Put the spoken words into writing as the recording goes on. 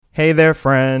Hey there,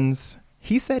 friends.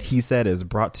 He Said is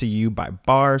brought to you by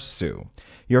Bar Sue,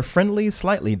 your friendly,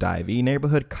 slightly divey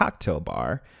neighborhood cocktail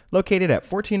bar located at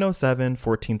 1407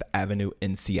 14th Avenue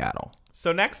in Seattle.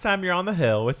 So next time you're on the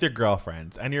hill with your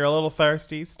girlfriends and you're a little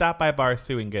thirsty, stop by Bar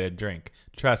Sue and get a drink.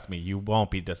 Trust me, you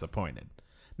won't be disappointed.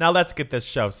 Now let's get this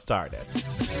show started.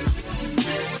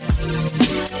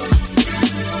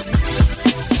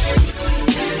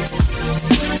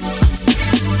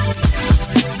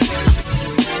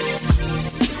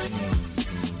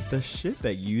 The shit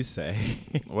that you say.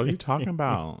 What are you talking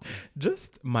about?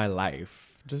 Just my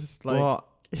life. Just like... Well,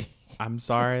 I'm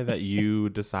sorry that you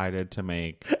decided to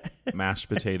make mashed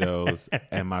potatoes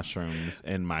and mushrooms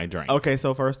in my drink. Okay,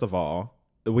 so first of all,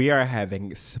 we are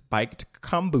having spiked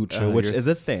kombucha, which is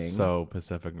a thing. So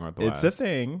Pacific Northwest. It's a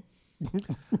thing.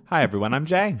 Hi, everyone. I'm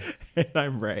Jay. And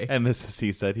I'm Ray. And this is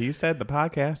He Said, the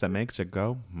podcast that makes you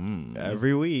go,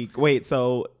 Every week. Wait,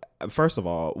 so... First of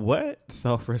all, what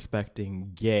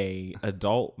self-respecting gay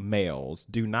adult males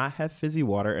do not have fizzy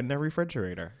water in their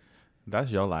refrigerator?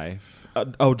 That's your life.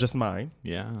 Just mine?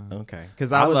 Yeah. Okay.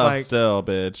 Because I was love like, still,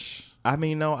 bitch. I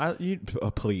mean, no,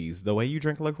 please. The way you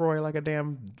drink LaCroix like a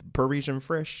damn Parisian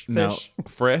fish. No,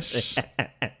 fresh.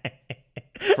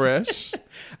 Fresh.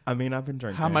 I mean, I've been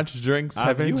drinking. How much drinks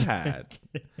have you had?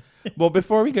 Well,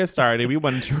 before we get started, we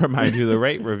wanted to remind you to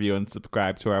rate, review, and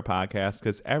subscribe to our podcast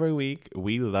because every week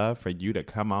we love for you to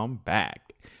come on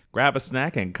back. Grab a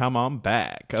snack and come on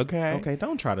back, okay? Okay,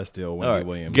 don't try to steal Wendy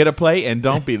Williams. Get a plate and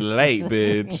don't be late,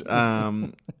 bitch.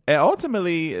 And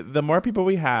ultimately, the more people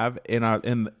we have in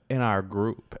our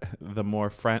group, the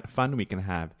more fun we can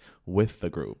have with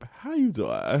the group. How you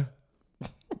doing?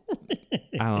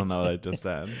 I don't know what I just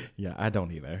said. Yeah, I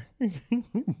don't either.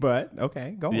 But,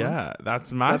 okay, go on. Yeah,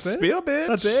 that's my spiel, it? bitch.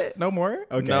 That's it? No more?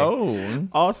 Okay. No.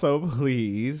 Also,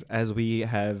 please, as we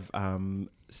have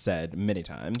said many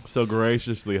times. So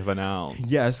graciously have announced.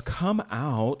 Yes, come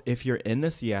out if you're in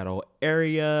the Seattle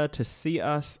area to see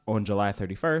us on July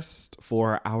 31st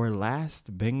for our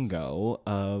last bingo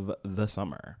of the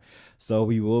summer. So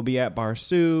we will be at Bar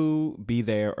Sue, be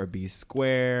there or be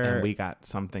square. And we got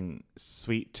something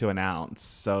sweet to announce.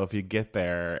 So if you get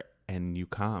there and you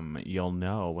come, you'll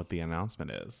know what the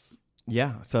announcement is.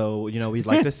 Yeah. So, we'd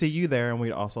like to see you there. And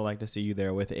we'd also like to see you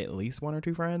there with at least one or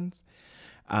two friends.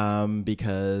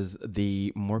 Because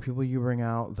the more people you bring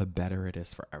out, the better it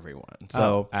is for everyone.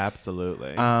 So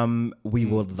absolutely. We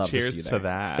would love to see you there. Cheers to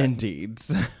that. Indeed.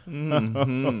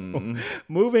 Mm-hmm.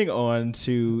 Moving on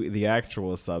to the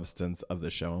actual substance of the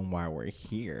show and why we're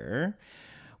here.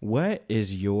 What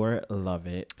is your love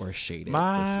it or shade it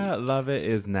My this week? love it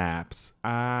is naps. We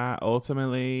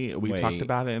talked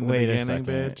about it in the beginning,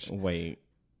 bitch. Wait.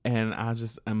 And I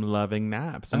just am loving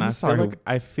naps. And I'm sorry.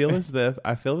 I feel as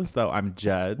though I'm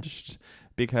judged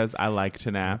because I like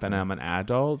to nap and I'm an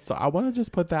adult. So I want to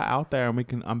just put that out there and we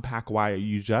can unpack why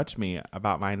you judge me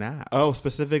about my naps. Oh,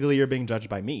 specifically you're being judged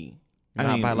by me.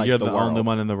 Not by you're the the world. only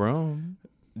one in the room.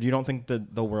 You don't think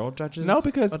the world judges? No,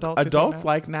 because adults adults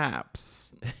like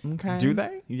naps. Okay. Do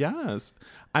they? Yes.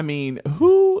 I mean,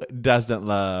 who doesn't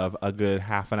love a good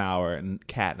half an hour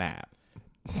cat nap?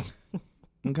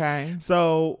 Okay.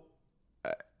 So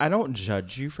I don't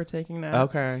judge you for taking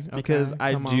naps. Okay. Because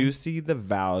I do on. see the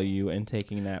value in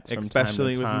taking naps from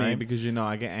especially time to time. with me because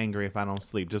I get angry if I don't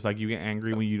sleep, just like you get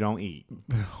angry when you don't eat.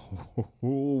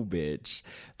 Oh, bitch.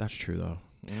 That's true though.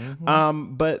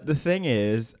 Mm-hmm. But the thing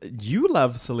is, you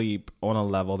love sleep on a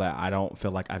level that I don't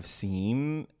feel like I've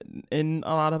seen in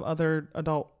a lot of other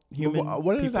adult human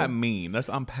What does people. that mean? Let's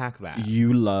unpack that.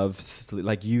 You love sleep.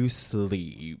 Like, you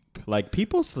sleep. Like,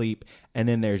 people sleep, and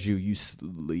then there's you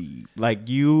sleep. Like,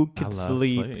 you could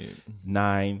sleep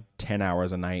 9-10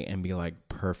 hours a night and be like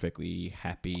perfectly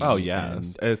happy. Oh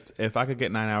yes, if I could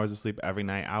get 9 hours of sleep every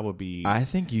night, I would be. I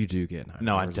think you do get 9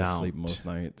 hours of sleep most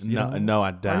nights. No,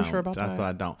 I don't. Are you sure about That's that? what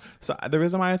I don't. So the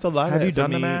reason why it's a love. Have it you for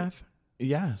done the me- math?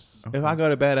 Yes. Okay. If I go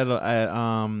to bed at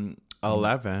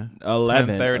 11,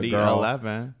 10:30, girl.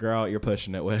 11. Girl, you're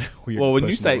pushing it with. Well, when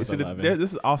you say, see, 11.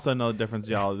 this is also another difference,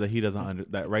 y'all,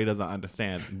 that Ray doesn't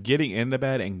understand. Getting into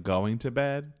bed and going to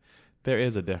bed, there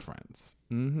is a difference.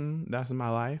 That's my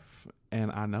life,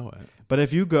 and I know it. But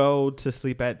if you go to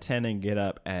sleep at 10 and get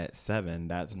up at 7,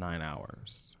 that's 9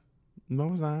 hours.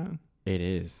 No, it's not. It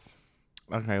is.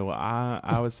 Okay, well,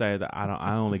 I would say that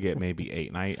I only get maybe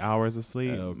 8 hours of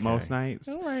sleep most nights.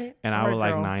 All right. And All I would right,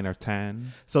 like girl. 9 or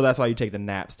 10. So that's why you take the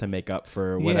naps to make up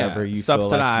for whatever you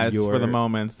subsidized feel like for the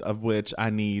moments of which I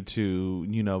need to,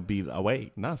 be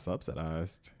awake. Not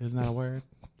subsidized. Isn't that a word?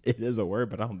 It is a word,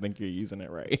 but I don't think you're using it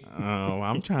right. Oh,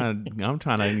 I'm trying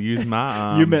to use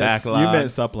my you meant backlog. you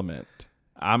meant supplement.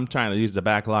 I'm trying to use the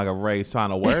backlog of Ray's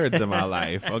final words in my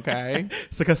life, okay?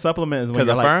 So, because supplement is when Because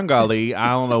you're of like, Fern Gully, I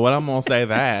don't know what I'm going to say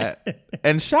that.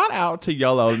 And shout out to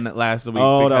YOLO last week.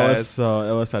 oh, because it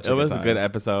was such a it was good a good time.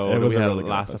 episode. It was we a had really good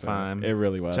lots episode. of fun. It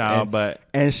really was. Child,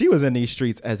 And she was in these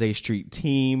streets as a street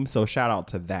team, so shout out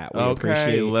to that. We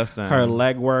appreciate listen. her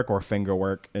leg work or finger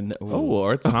work. And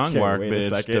or tongue work, wait a bitch,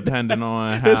 second. depending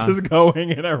on This how is going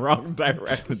in a wrong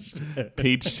direction.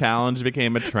 Peach Challenge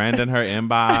became a trend in her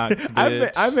inbox,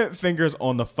 bitch. I meant fingers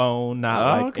on the phone,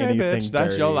 not like okay, anything bitch,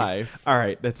 that's your dirty. life. All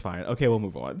right, that's fine. Okay, we'll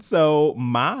move on. So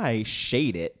my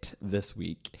shade it this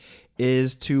week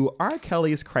is to R.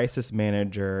 Kelly's crisis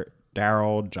manager,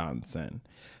 Daryl Johnson.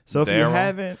 So if you Daryl?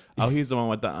 haven't, He's the one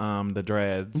with the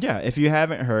dreads. yeah, if you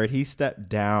haven't heard, he stepped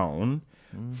down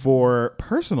for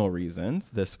personal reasons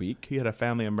this week. He had a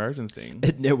family emergency.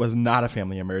 It was not a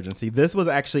family emergency. This was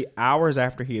actually hours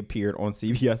after he appeared on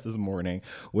CBS This Morning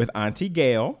with Auntie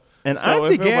Gail. And So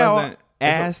Auntie if it Gail wasn't-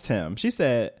 asked him, she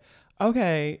said,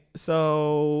 okay,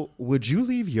 so would you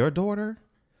leave your daughter?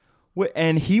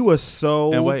 And he was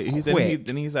so And wait, he said quick.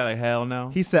 he said like hell no.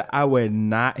 He said, I would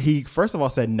not. He first of all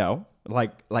said no,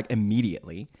 like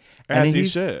immediately. As then he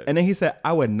should. And then he said,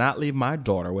 I would not leave my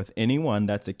daughter with anyone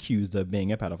that's accused of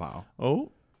being a pedophile.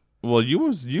 Oh, well, you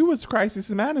was crisis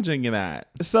managing that.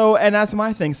 So, and that's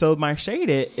my thing. So my shade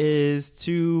it is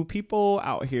to people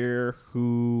out here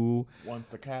who Wants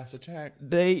to cash a check.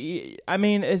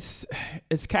 it's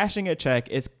cashing a check.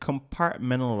 It's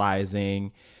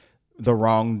compartmentalizing the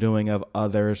wrongdoing of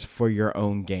others for your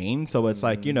own gain. So it's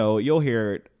like, you'll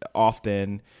hear it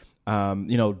often,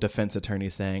 defense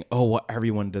attorneys saying, oh, well,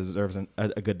 everyone deserves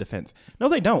a good defense. No,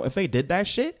 they don't. If they did that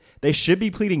shit, they should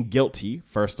be pleading guilty,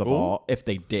 first of all, if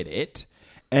they did it.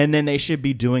 And then they should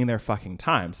be doing their fucking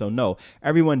time. So no,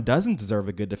 everyone doesn't deserve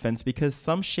a good defense because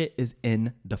some shit is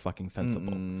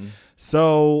indefensible.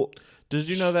 So Did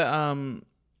you know that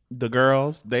the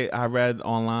girls I read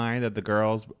online that the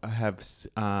girls have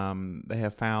they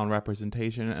have found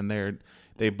representation and they're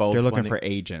looking for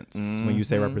agents. When you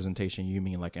say representation, you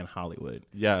mean like in Hollywood.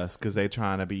 Yes, because they're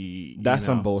trying to be. That's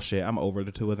some bullshit. I'm over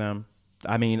the two of them.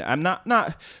 I mean, I'm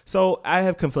not. So I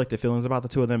have conflicted feelings about the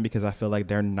two of them because I feel like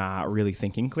they're not really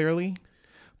thinking clearly.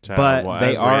 Child, but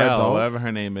they are adults. Whatever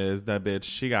her name is, that bitch,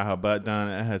 she got her butt done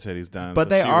and her titties done. But so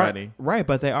they she are ready. right.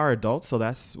 But they are adults, so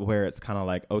that's where it's kind of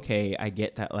like, okay, I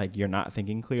get that. Like you're not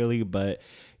thinking clearly, but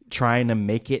trying to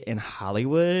make it in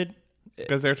Hollywood.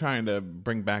 Because they're trying to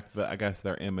bring back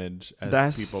their image as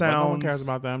That people. But no one cares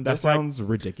about them. That Just sounds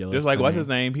ridiculous. Just like to what's me. his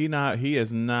name? He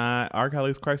is not R.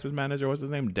 Kelly's crisis manager. What's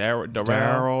his name?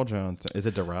 Daryl Johnson. Is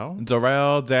it Darrell?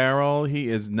 Daryl. He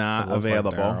is not Looks like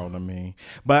available. Daryl to me.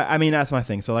 But I mean, that's my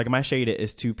thing. So like my shade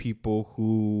is to people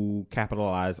who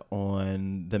capitalize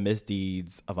on the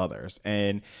misdeeds of others.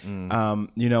 And,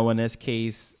 in this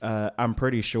case, I'm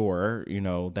pretty sure,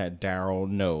 that Daryl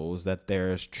knows that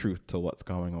there's truth to what's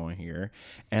going on here.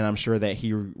 And I'm sure that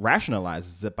he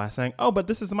rationalizes it by saying, oh, but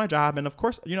this is my job. And of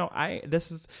course,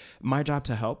 this is my job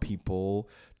to help people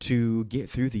to get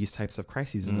through these types of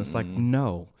crises. And it's like,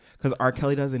 no, because R.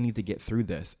 Kelly doesn't need to get through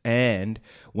this. And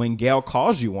when Gail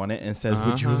calls you on it and says,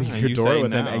 would you leave your door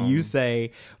with him? And you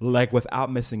say, like, without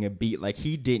missing a beat, like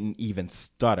he didn't even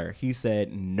stutter. He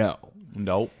said, no.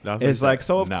 Nope. It's like,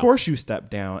 so of course you stepped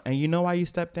down. And you know why you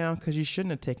stepped down? Because you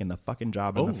shouldn't have taken the fucking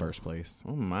job in the first place.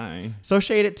 Oh, my. So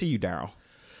shade it to you, Daryl.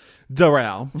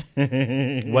 Darrell.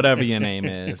 Whatever your name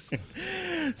is.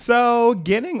 So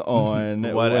getting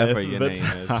on Whatever with your the name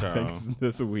is, topics Charles.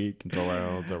 this week.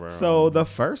 Darrell. So the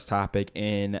first topic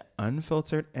in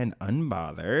Unfiltered and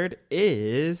Unbothered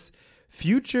is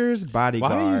Future's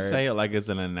bodyguard. Why do you say it like it's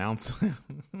an announcement?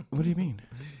 What do you mean?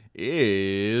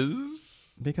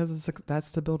 Because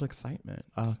that's to build excitement.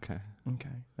 Okay. Okay,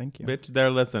 thank you. Bitch, they're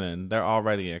listening. They're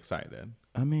already excited.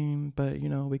 I mean, but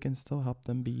we can still help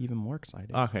them be even more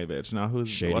excited. Okay, bitch. Now who's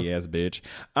Shady ass bitch.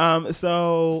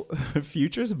 So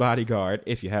Future's bodyguard,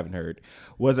 if you haven't heard,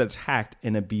 was attacked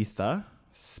in Ibiza,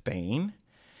 Spain.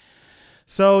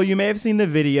 So you may have seen the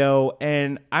video,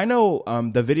 and I know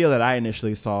the video that I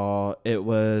initially saw, it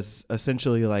was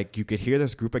essentially like you could hear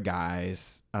this group of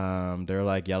guys. They're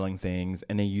like yelling things,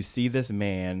 and then you see this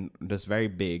man, this very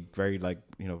big, very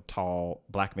tall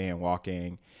black man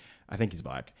walking. I think he's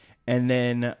black. And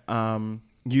then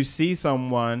you see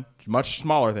someone much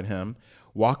smaller than him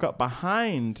walk up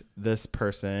behind this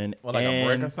person like a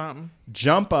brick or something?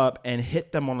 Jump up and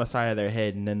hit them on the side of their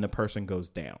head, and then the person goes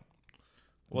down.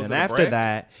 And after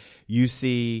that, you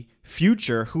see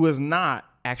Future, who is not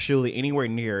actually anywhere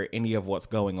near any of what's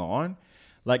going on,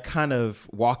 like kind of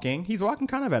walking. He's walking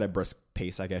kind of at a brisk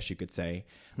pace, I guess you could say,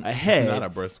 ahead, Not a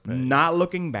brisk pace. not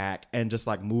looking back and just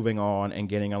like moving on and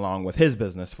getting along with his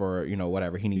business for, you know,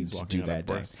 whatever he needs to do that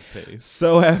day. Pace.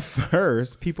 So at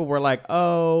first, people were like,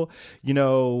 "Oh,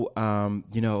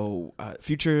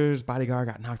 Future's bodyguard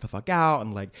got knocked the fuck out,"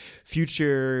 and like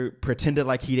Future pretended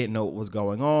like he didn't know what was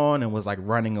going on and was like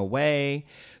running away.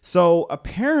 So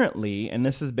apparently, and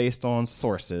this is based on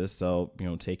sources, so you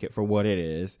know, take it for what it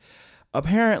is.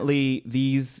 Apparently,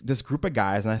 this group of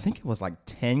guys, and I think it was like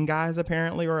 10 guys,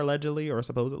 apparently, or allegedly, or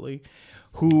supposedly,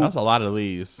 who That's a lot of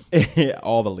Lees.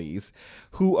 all the Lees,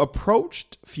 who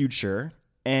approached Future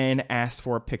and asked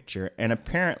for a picture. And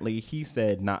apparently he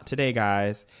said, "Not today,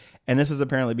 guys." And this is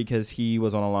apparently because he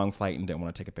was on a long flight and didn't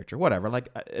want to take a picture. Whatever. Like,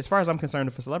 as far as I'm concerned,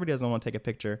 if a celebrity doesn't want to take a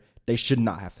picture, they should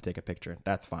not have to take a picture.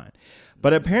 That's fine.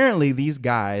 But apparently these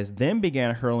guys then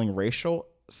began hurling racial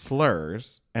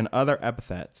slurs and other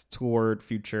epithets toward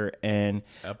Future and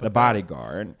the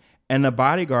bodyguard. And the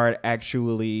bodyguard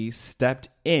actually stepped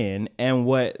in, and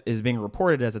what is being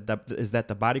reported is that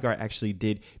the bodyguard actually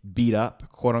did beat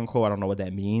up, quote unquote, I don't know what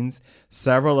that means,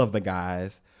 several of the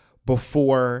guys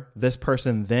before this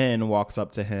person then walks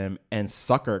up to him and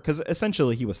because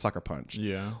essentially he was sucker punched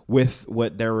with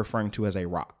what they're referring to as a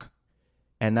rock.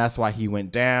 And that's why he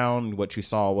went down. What you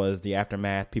saw was the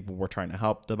aftermath. People were trying to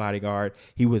help the bodyguard.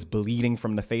 He was bleeding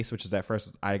from the face, which is at first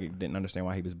I didn't understand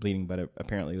why he was bleeding, but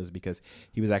apparently it was because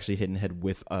he was actually hit in the head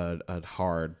with a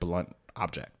hard, blunt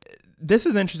object. This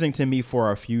is interesting to me for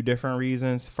a few different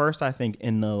reasons. First, I think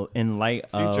in light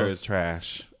of Future is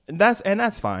trash.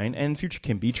 That's fine, and Future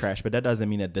can be trash, but that doesn't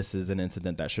mean that this is an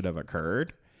incident that should have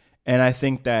occurred. And I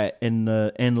think that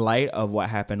in light of what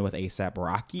happened with A$AP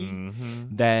Rocky,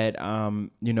 that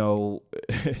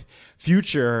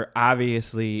Future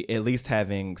obviously at least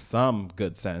having some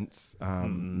good sense,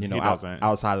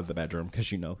 outside of the bedroom, because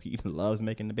he loves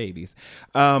making the babies.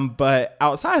 But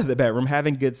outside of the bedroom,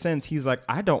 having good sense, he's like,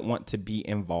 I don't want to be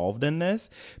involved in this,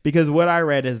 because what I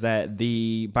read is that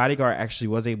the bodyguard actually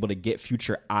was able to get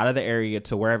Future out of the area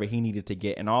to wherever he needed to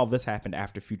get, and all of this happened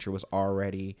after Future was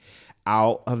already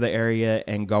out of the area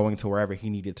and going to wherever he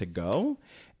needed to go.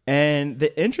 And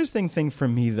the interesting thing for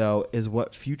me, though, is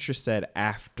what Future said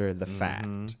after the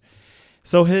fact.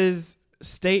 So his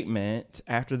statement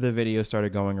after the video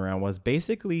started going around was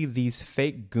basically, these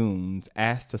fake goons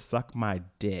asked to suck my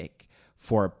dick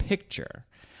for a picture.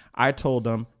 I told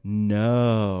them,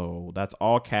 no, that's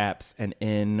all caps and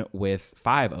N with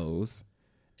 5 O's,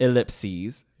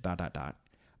 ellipses, ...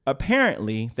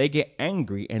 Apparently, they get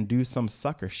angry and do some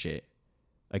sucker shit.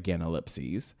 Again,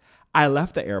 ellipses. I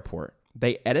left the airport.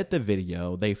 They edit the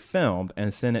video, they filmed,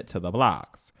 and sent it to the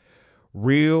blogs.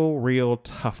 Real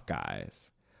tough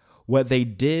guys. What they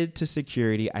did to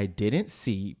security, I didn't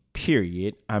see,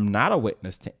 period. I'm not a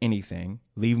witness to anything.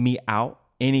 Leave me out.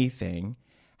 Anything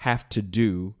have to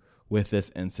do with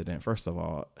this incident. First of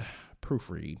all,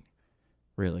 proofread.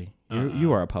 Really?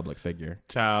 You are a public figure.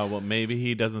 Child, well, maybe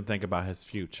he doesn't think about his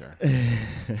future.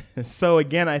 So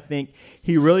again, I think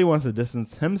he really wants to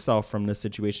distance himself from this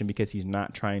situation because he's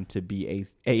not trying to be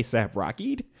A$AP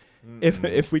Rockied,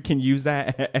 if we can use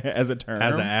that as a term.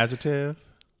 As an adjective.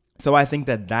 So I think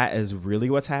that is really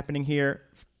what's happening here.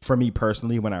 For me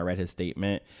personally, when I read his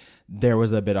statement, there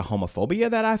was a bit of homophobia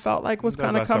that I felt like was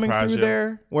kind of coming through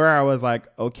there, where I was like,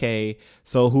 okay,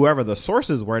 so whoever the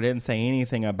sources were didn't say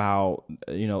anything about,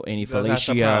 any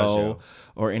fellatio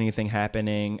or anything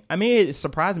happening. I mean, it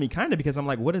surprised me kind of, because I'm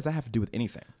like, what does that have to do with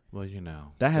anything? Well,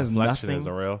 that has deflection nothing, is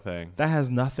a real thing. That has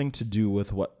nothing to do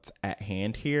with what's at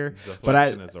hand here.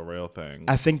 Deflection is a real thing.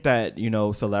 I think that,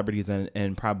 celebrities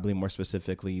and probably more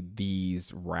specifically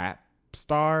these rap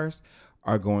stars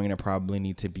are going to probably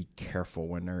need to be careful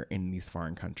when they're in these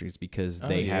foreign countries, because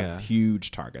they have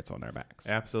huge targets on their backs.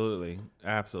 Absolutely.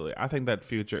 I think that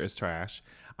Future is trash.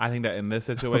 I think that in this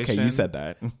situation, okay, you said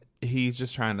that. He's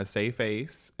just trying to save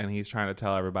face, and he's trying to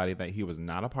tell everybody that he was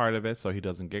not a part of it, so he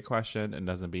doesn't get questioned and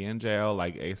doesn't be in jail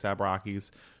like A$AP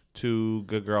Rocky's 2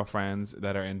 good girlfriends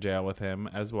that are in jail with him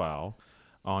as well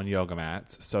on yoga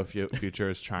mats. So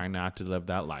Future is trying not to live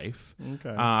that life.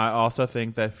 Okay. I also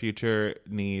think that Future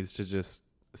needs to just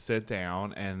sit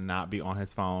down and not be on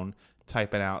his phone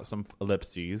typing out some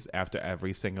ellipses after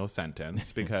every single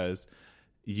sentence, because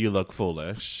you look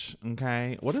foolish.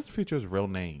 Okay. What is Future's real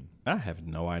name? I have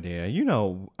no idea. You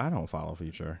know, I don't follow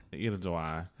Future. Either do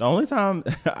I. The only time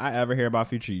I ever hear about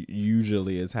Future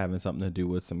usually is having something to do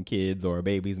with some kids or a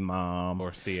baby's mom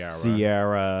Or Ciara.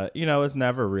 Ciara. You know, it's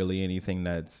never really anything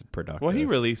that's productive. Well, he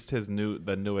released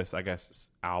the newest, I guess,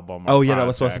 album. Oh yeah, that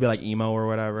was supposed to be like emo or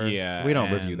whatever. Yeah, we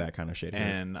don't review that kind of shit here.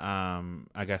 And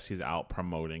I guess he's out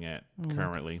promoting it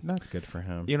currently. That's good for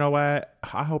him. You know what?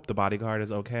 I hope The Bodyguard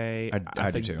is okay. I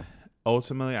do too.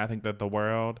 Ultimately, I think that the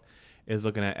world is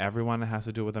looking at everyone that has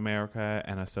to do with America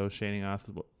and associating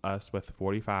us with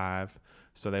 45.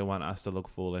 So they want us to look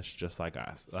foolish just like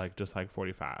us, just like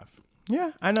 45.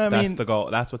 Yeah, I know. That's the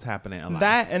goal. That's what's happening in life.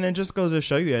 That, and it just goes to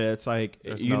show you that it's like,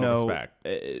 There's you no know,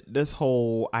 respect. This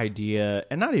whole idea,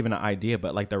 and not even an idea,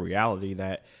 but like the reality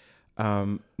that,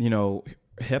 you know,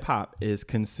 hip hop is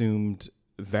consumed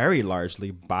very largely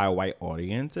by white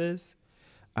audiences.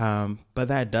 But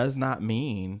that does not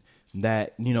mean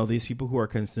that, you know, these people who are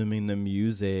consuming the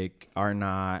music are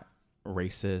not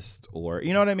racist, or,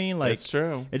 you know what I mean? Like, it's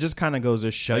true. It just kind of goes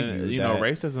to show you, you know,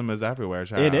 racism is everywhere,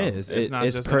 child. It is. It's not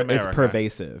just in America. It's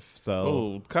pervasive. So,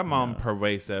 oh, come on,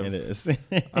 pervasive. It is.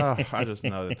 Oh, I just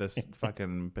know that this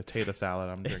fucking potato salad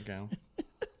I'm drinking.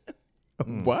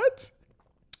 What?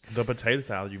 The potato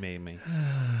salad you made me.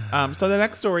 So the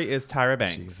next story is Tyra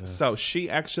Banks. Jesus. So she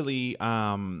actually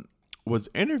was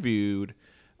interviewed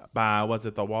by, was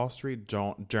it the Wall Street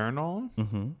Journal?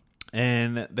 Mm-hmm.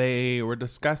 And they were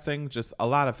discussing just a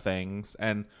lot of things.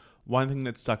 And one thing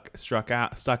that stuck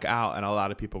out, and a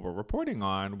lot of people were reporting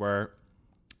on, were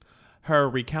her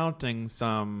recounting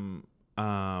some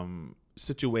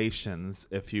situations,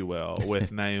 if you will,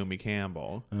 with Naomi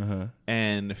Campbell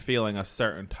and feeling a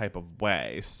certain type of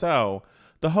way. So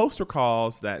the host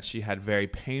recalls that she had very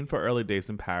painful early days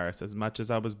in Paris, as much as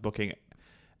I was booking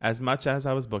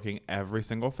every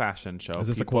single fashion show. Is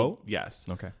this a quote? Yes.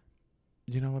 Okay.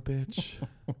 You know what, bitch?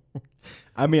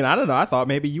 I mean, I don't know. I thought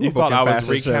maybe you were thought booking I was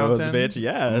fashion shows, recounting bitch.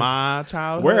 Yes. my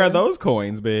childhood. Where are those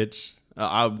coins, bitch?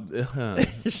 I'll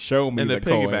Show me in the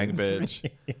piggy coins. bank, bitch.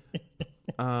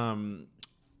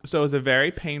 So it was a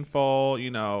very painful,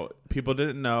 you know, people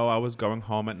didn't know I was going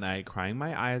home at night crying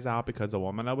my eyes out because a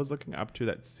woman I was looking up to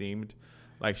that seemed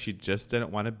like she just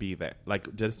didn't want to be there,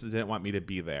 like just didn't want me to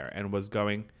be there, and was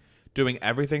doing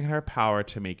everything in her power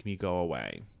to make me go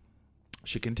away.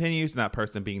 She continues, and that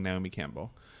person being Naomi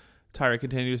Campbell. Tyra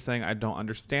continues saying, I didn't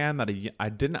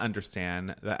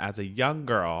understand that as a young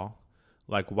girl,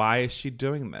 like, why is she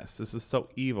doing this? This is so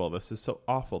evil. This is so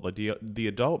awful. The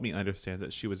adult me understands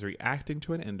that she was reacting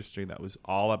to an industry that was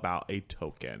all about a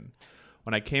token.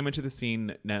 When I came into the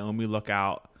scene, Naomi, look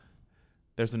out.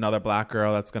 There's another black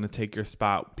girl that's going to take your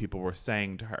spot, people were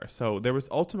saying to her. So there was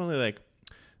ultimately like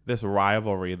this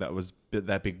rivalry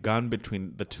that begun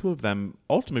between the two of them,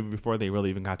 ultimately before they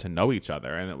really even got to know each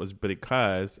other. And it was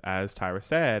because, as Tyra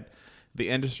said, the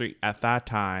industry at that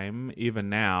time, even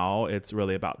now, it's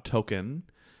really about token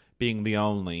being the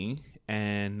only.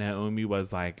 And Naomi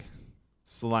was like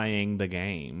slaying the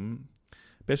game.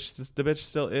 The bitch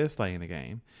still is slaying the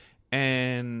game.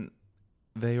 And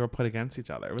they were put against each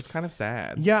other. It was kind of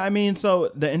sad. Yeah, I mean,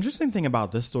 so the interesting thing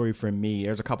about this story for me,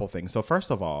 there's a couple things. So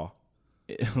first of all,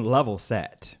 level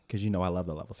set, because you know I love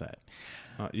the level set.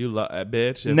 You love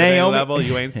bitch. If Naomi, it ain't level,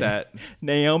 you ain't set.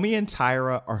 Naomi and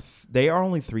Tyra are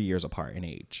only 3 years apart in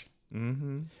age.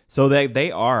 Mm-hmm. So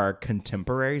they are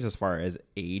contemporaries as far as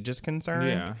age is concerned.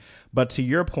 Yeah. But to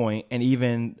your point, and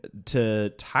even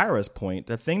to Tyra's point,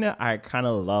 the thing that I kind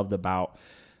of loved about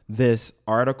this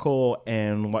article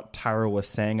and what Tyra was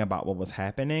saying about what was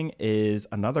happening is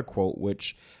another quote,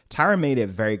 which Tyra made it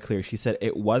very clear. She said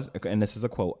it was, and this is a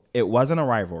quote, it wasn't a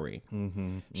rivalry.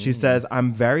 She says,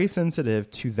 I'm very sensitive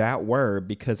to that word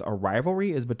because a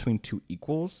rivalry is between two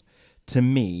equals to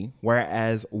me,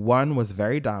 whereas one was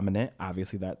very dominant.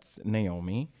 Obviously, that's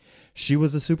Naomi. She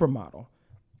was a supermodel.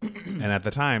 And at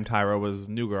the time, Tyra was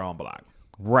New Girl on Block.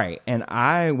 Right. And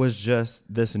I was just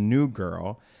this new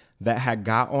girl that had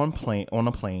got on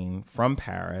a plane from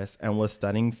Paris and was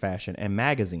studying fashion and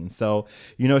magazines. So,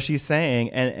 you know, she's saying,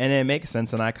 and it makes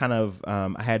sense. And I kind of,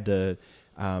 I had to,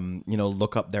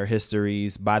 look up their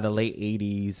histories. By the late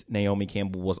 80s, Naomi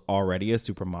Campbell was already a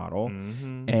supermodel.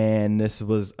 Mm-hmm. And this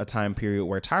was a time period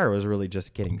where Tyra was really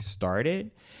just getting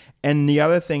started. And the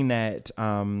other thing that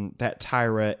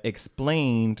Tyra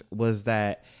explained was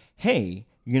that, hey,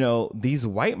 you know, these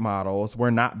white models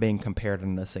were not being compared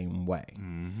in the same way.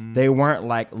 Mm-hmm. They weren't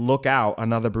like, look out,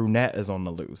 another brunette is on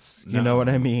the loose. You know what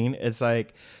I mean? It's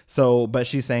like, so, but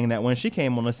she's saying that when she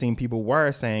came on the scene, people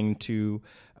were saying to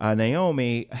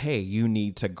Naomi, hey, you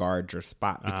need to guard your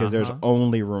spot because there's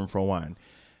only room for one.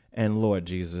 And Lord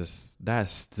Jesus,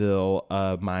 that's still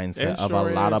a mindset It of sure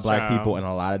a lot is, of black child. people in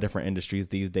a lot of different industries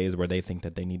these days where they think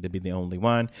that they need to be the only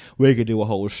one. We could do a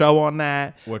whole show on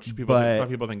that. Which but some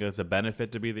people think it's a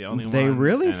benefit to be the only one. they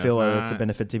really and feel it's that it's a not.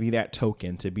 benefit to be that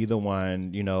token, to be the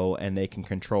one, and they can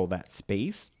control that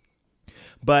space.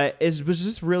 But it was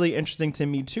just really interesting to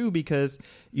me, too, because,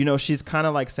 she's kind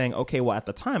of like saying, okay, well, at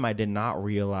the time, I did not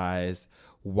realize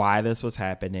why this was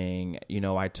happening.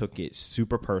 I took it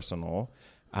super personal.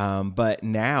 But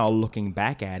now looking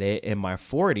back at it in my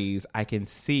 40s, I can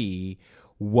see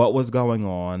what was going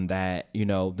on, that,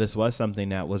 this was something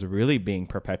that was really being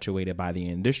perpetuated by the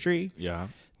industry. Yeah.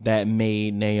 That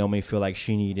made Naomi feel like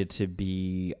she needed to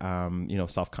be,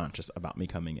 self-conscious about me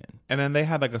coming in. And then they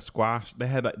had like a squash.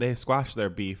 They squashed their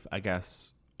beef, I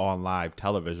guess, on live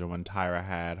television when Tyra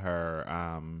had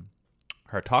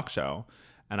her talk show,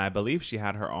 and I believe she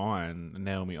had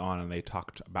Naomi on, and they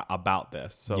talked about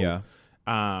this. So Yeah.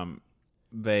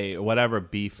 They whatever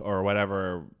beef or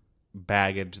whatever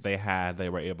baggage they had, they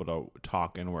were able to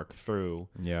talk and work through.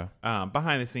 Yeah.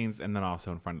 Behind the scenes and then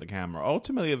also in front of the camera.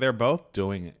 Ultimately, they're both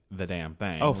doing the damn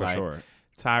thing. Oh, for Like, sure.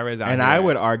 Tyra's out And here. I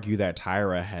would argue that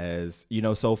Tyra has,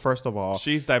 so first of all,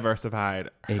 She's diversified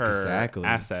her Exactly.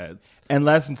 assets. and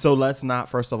let's not,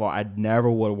 first of all, I never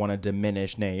would want to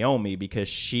diminish Naomi, because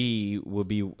she would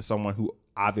be someone who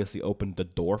obviously opened the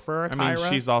door for Tyra. I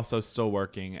mean, she's also still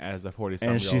working as a 47-year-old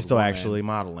and she's still woman, actually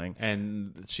modeling.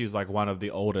 and she's like one of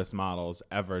the oldest models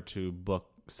ever to book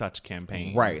such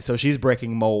campaigns. Right. So she's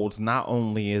breaking molds, not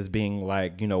only as being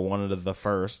like, one of the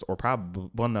first, or probably,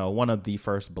 one of the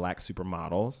first black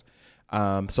supermodels.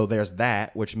 So there's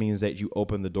that, which means that you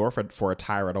open the door for a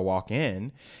Tyra to walk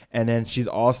in. And then she's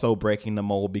also breaking the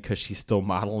mold because she's still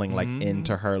modeling like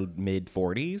into her mid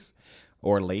 40s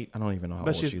or late. I don't even know how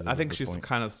But old she is. I at think this she's point.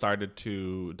 kind of started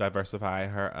to diversify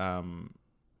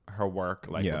her work,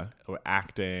 like Yeah. with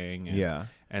acting and, Yeah.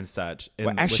 and such.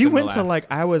 Well, she went to like,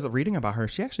 I was reading about her.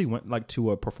 She actually went like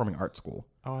to a performing arts school.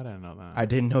 Oh, I didn't know that. I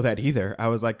didn't know that either. I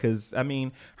was like, because I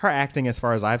mean, her acting, as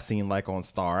far as I've seen, like on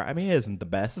Star, I mean, it isn't the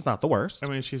best. It's not the worst. I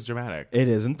mean, she's dramatic. It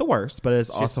isn't the worst, but it's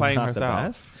also playing not herself. the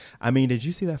best. I mean, did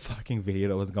you see that fucking video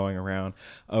that was going around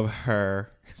of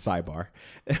her, sidebar,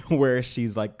 where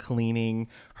she's like cleaning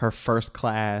her first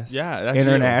class that's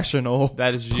international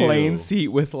That is you. plane seat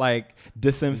with like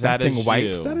disinfecting That is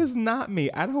wipes? you. That is not me.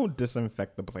 I don't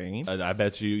disinfect the plane. I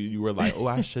bet you were like, oh,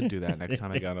 I should do that next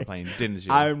time I get on a plane. Didn't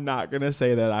you? I'm not going to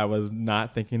say that I was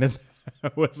not thinking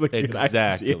that was a good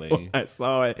idea when I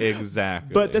saw it.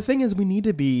 Exactly. But the thing is, we need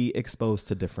to be exposed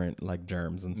to different like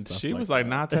germs and stuff. She was like,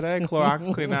 not today.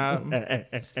 Clorox clean up.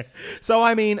 So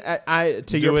I mean, I to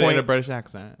Do your it point, in a British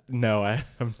accent. no,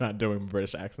 I'm not doing a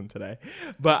British accent today.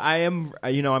 But I am,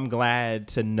 I'm glad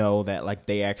to know that like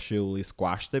they actually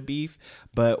squashed the beef.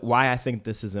 But why I think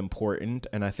this is important,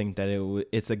 and I think that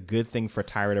it's a good thing for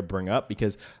Tyra to bring up,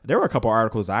 because there were a couple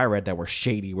articles I read that were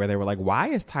shady, where they were like, why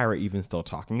is Tyra even still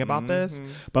talking about this?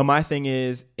 But my thing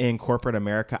is, in corporate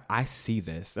America, I see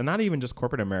this, and not even just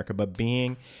corporate America, but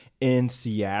being in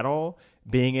Seattle,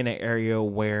 being in an area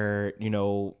where,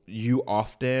 you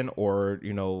often, or,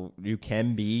 you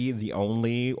can be the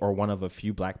only or one of a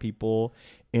few black people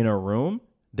in a room.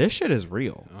 This shit is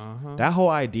real. That whole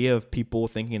idea of people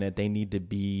thinking that they need to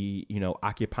be,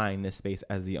 occupying this space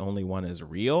as the only one is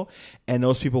real. And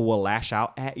those people will lash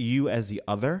out at you as the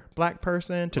other black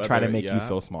person to try to make you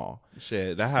feel small.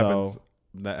 Shit, that happens.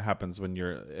 That happens when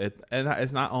and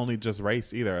it's not only just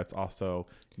race either. It's also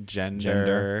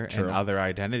gender and true. other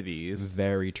identities.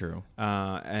 Very true.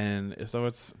 And so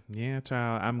it's,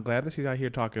 child. I'm glad that she's out here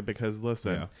talking, because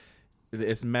listen,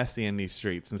 it's messy in these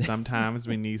streets, and sometimes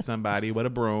we need somebody with a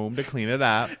broom to clean it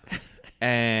up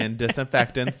and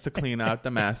disinfectants to clean up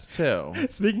the mess too.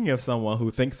 Speaking of someone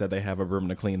who thinks that they have a broom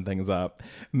to clean things up,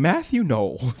 Matthew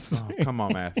Knowles. Oh, come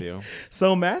on, Matthew.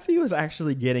 So Matthew is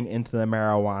actually getting into the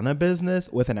marijuana business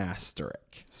with an asterisk.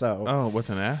 So With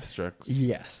an asterisk.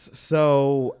 yes.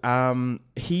 So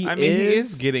he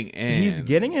is getting in. He's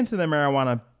getting into the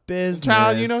marijuana business.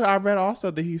 Child, I read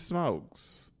also that he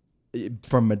smokes.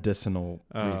 For medicinal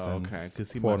Oh, reasons. okay.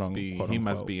 Because he Quote must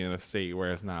unquote. be in a state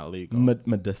where it's not legal.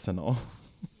 Medicinal.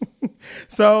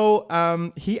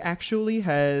 So he actually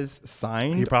has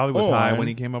signed. He probably was high on- when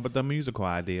he came up with the musical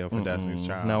idea for Destiny's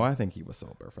Child. No, I think he was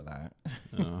sober for that.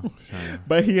 Oh, sure.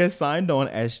 But he has signed on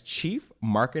as chief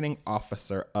marketing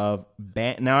officer of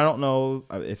Now I don't know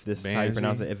if this is how you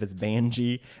pronounce it. If it's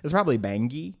Bangi, it's probably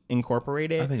Bangi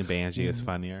Incorporated. I think Banshee is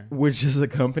funnier. Which is a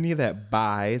company that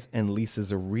buys and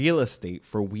leases real estate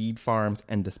for weed farms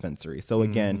and dispensaries. So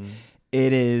again,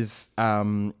 it is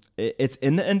it's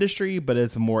in the industry, but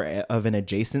it's more of an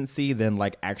adjacency than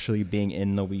like actually being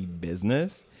in the weed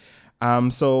business.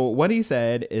 So what he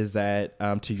said is that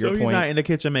to your point, he's not in the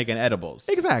kitchen making edibles.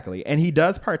 Exactly, and he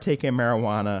does partake in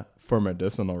marijuana for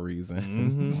medicinal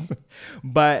reasons.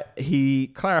 But he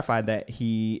clarified that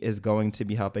he is going to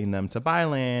be helping them to buy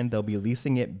land. They'll be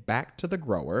leasing it back to the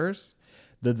growers,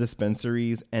 the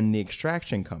dispensaries, and the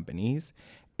extraction companies.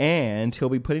 And he'll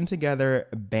be putting together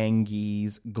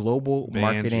Bangie's global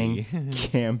marketing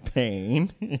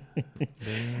campaign.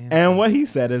 And what he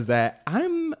said is that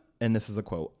and this is a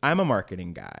quote, "I'm a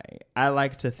marketing guy. I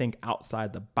like to think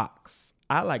outside the box.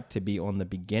 I like to be on the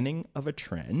beginning of a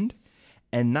trend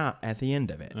and not at the end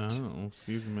of it." Oh,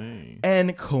 excuse me.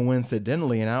 And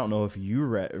coincidentally, and I don't know if you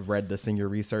read this in your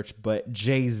research, but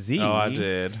Jay-Z I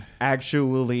did.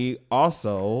 actually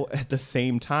also, at the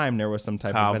same time, there was some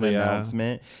type of an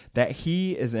announcement that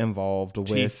he is involved with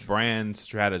Chief brand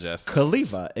strategist.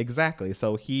 Khalifa. Exactly.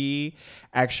 So he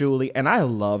actually, and I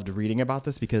loved reading about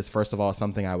this because, first of all, it's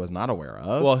something I was not aware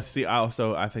of. Well, see,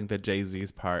 I think that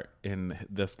Jay-Z's part in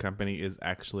this company is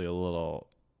actually a little...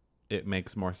 It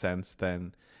makes more sense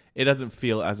than it doesn't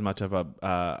feel as much of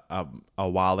a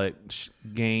wallet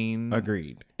gain.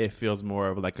 Agreed. It feels more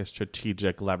of like a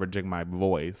strategic leveraging my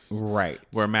voice. Right.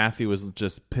 Where Matthew was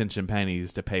just pinching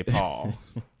pennies to pay Paul.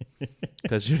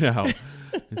 Because,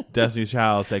 Destiny's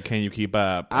Child said, "Can you keep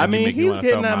up?" I mean, he's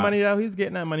getting that money, though. He's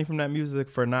getting that money from that music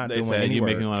for not doing any work. They said, "You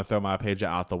make me want to throw my page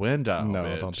out the window." No,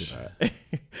 bitch. don't do that.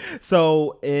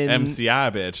 So in MCI,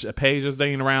 bitch. Pages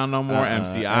ain't around no more.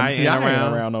 MCI ain't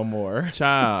around no more.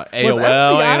 Child.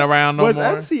 AOL ain't around no more. Was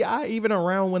MCI even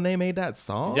around when they made that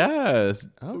song? Yes.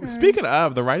 Okay. Speaking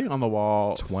of, the writing on the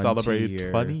wall celebrated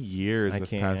 20 years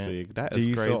this past week. That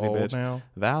is crazy, feel old bitch. Now?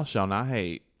 Thou shalt not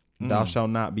hate. Thou shalt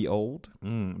not be old.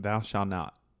 Thou shalt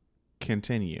not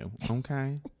continue.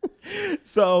 Okay.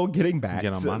 So getting back,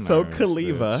 so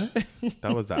Khalifa,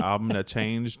 that was the album that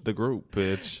changed the group,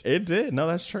 bitch. It did. No,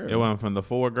 that's true. It went from the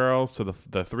 4 girls to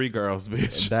the 3 girls,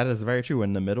 bitch. That is very true.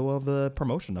 In the middle of the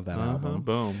promotion of that album,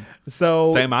 boom.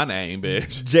 So say my name,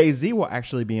 bitch. Jay-Z will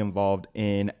actually be involved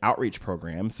in outreach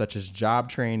programs such as job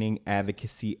training,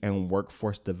 advocacy, and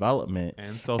workforce development,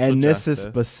 and social and this justice. is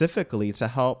specifically to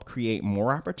help create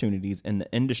more opportunities in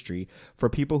the industry for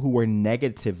people who were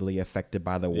negatively affected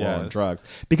by the war on drugs.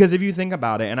 Because if you think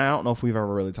about it, and I don't know if we've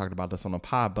ever really talked about this on a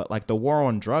pod, but like the war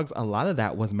on drugs, a lot of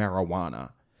that was marijuana.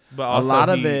 But also a lot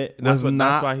of it was not.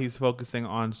 That's why he's focusing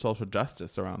on social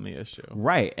justice around the issue.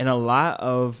 Right. And a lot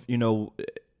of,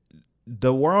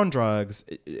 the war on drugs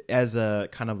as a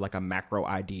kind of like a macro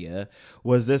idea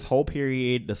was this whole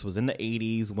period. This was in the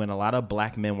 80s when a lot of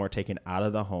black men were taken out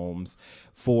of the homes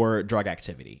for drug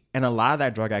activity. And a lot of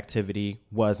that drug activity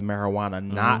was marijuana,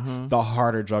 not the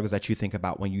harder drugs that you think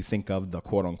about when you think of the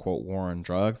quote unquote war on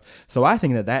drugs. So I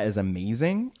think that is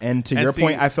amazing. And to your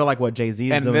point, I feel like what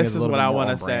Jay-Z is doing is a little bit more on brand.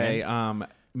 And this is what I want to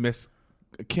say, Miss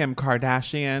Kim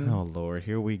Kardashian. Oh Lord,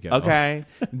 here we go. Okay,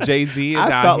 Jay-Z is out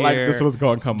here. I felt like this was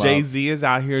going to come up. Jay-Z is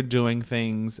out here doing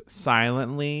things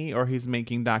silently, or he's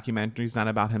making documentaries not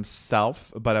about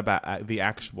himself, but about the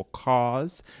actual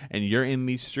cause. And you're in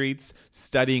these streets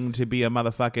studying to be a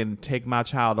motherfucking take my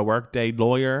child to work day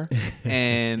lawyer,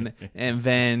 and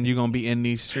then you're gonna be in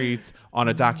these streets on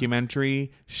a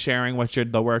documentary sharing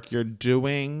the work you're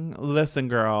doing. Listen,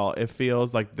 girl, it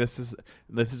feels like this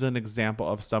is an example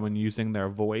of someone using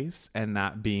their voice and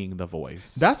not being the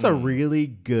voice. That's a really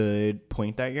good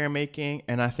point that you're making,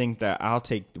 and I think that I'll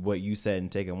take what you said and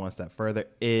take it one step further.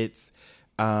 It's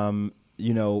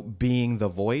being the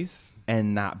voice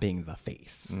and not being the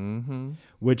face,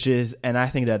 which is, and I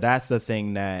think that that's the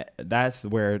thing that's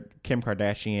where Kim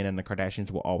Kardashian and the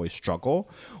Kardashians will always struggle.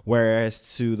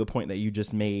 Whereas to the point that you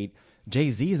just made,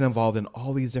 Jay-Z is involved in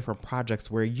all these different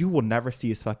projects where you will never see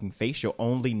his fucking face. You'll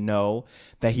only know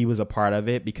that he was a part of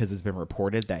it because it's been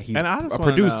reported that he's a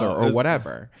producer or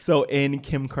whatever. So in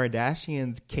Kim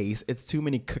Kardashian's case, it's too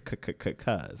many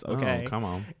cuz, okay? Oh, come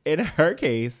on. In her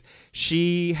case,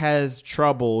 she has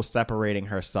trouble separating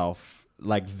herself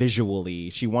like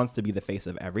visually. She wants to be the face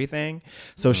of everything.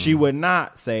 So she would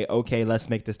not say, okay,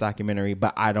 let's make this documentary,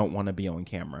 but I don't want to be on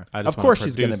camera. Of course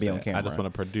she's going to be on camera. I just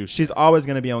want to produce She's always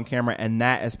going to be on camera. And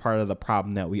that is part of the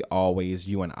problem that we always,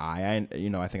 you and I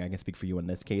think I can speak for you in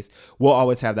this case, we'll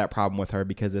always have that problem with her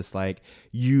because it's like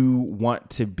you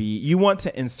want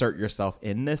to insert yourself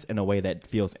in this in a way that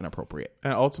feels inappropriate.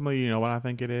 And ultimately, you know what I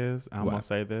think it is? I'm going to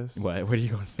say this. What are you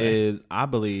going to say? I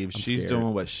believe she's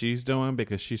doing what she's doing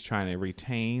because she's trying to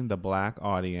retain the black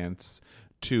audience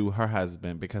to her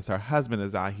husband, because her husband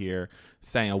is out here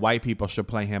saying white people should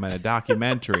play him in a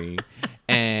documentary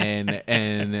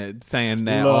and saying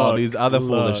that all these other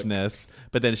foolishness,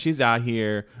 but then she's out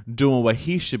here doing what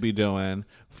he should be doing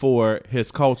for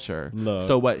his culture.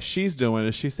 So what she's doing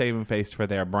is she's saving face for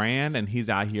their brand, and he's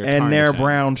out here and their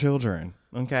brown children.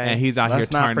 Okay, and he's out here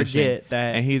tarnishing. Not forget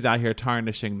that. And he's out here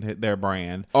tarnishing their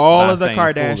brand. All of the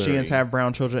Kardashians have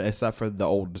brown children, except for the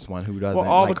oldest one who doesn't.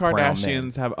 Well, all like the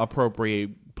Kardashians have appropriate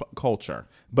culture.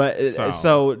 But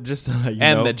so just to let you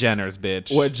know, the Jenners,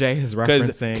 bitch. What Jay is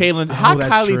referencing? Caitlyn, how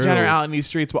Kylie Jenner out in these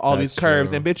streets with all these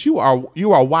curves, and bitch, you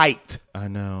are white. I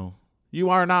know.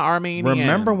 You are not Armenian.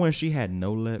 Remember when she had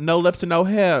no lips? No lips and no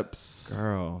hips.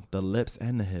 Girl, the lips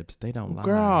and the hips, they don't lie.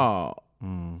 Girl.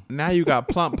 Now you got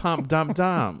plump, pump, dump,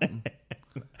 dump.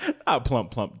 Not plump,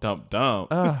 plump, dump,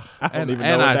 dump. I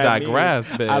digress,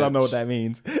 bitch. I don't know what that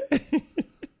means.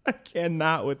 I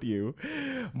cannot with you.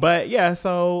 But yeah,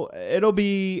 so it'll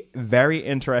be very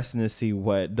interesting to see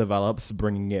what develops,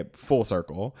 bringing it full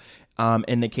circle.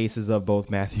 In the cases of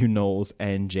both Matthew Knowles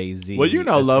and Jay-Z.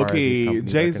 Well, low key,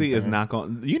 Jay-Z is not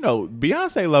going.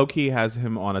 Beyonce low key has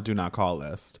him on a do not call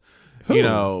list.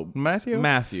 Who?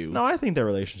 Matthew. No, I think their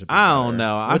relationship is I don't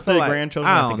know. With I feel the like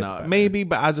grandchildren, I don't know. Maybe,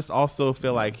 but I just also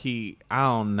feel like I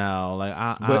don't know.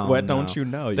 Like what don't you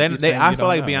know? I feel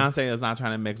like Beyonce is not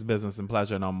trying to mix business and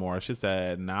pleasure no more. She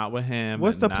said not with him.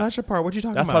 What's the pleasure part? What you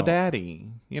talking about? That's her daddy.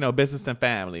 Business and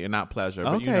family, and not pleasure.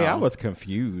 Okay, but, I was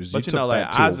confused. But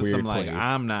I just am like,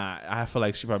 I'm not. I feel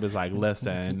like she probably is like,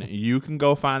 listen, you can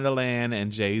go find the land,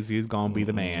 and Jay-Z's gonna be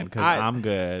the man because I'm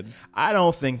good. I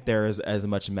don't think there's as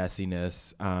much messiness.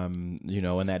 In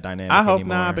that dynamic. I hope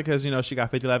anymore. not, because she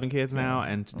got 11 kids now,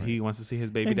 and he wants to see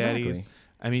his baby daddies.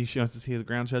 I mean, she wants to see his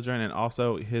grandchildren, and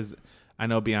also I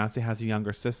know Beyonce has a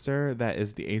younger sister that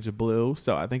is the age of Blue,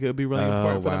 so I think it would be really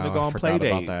important for them to go on play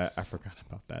dates. I forgot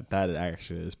about that. That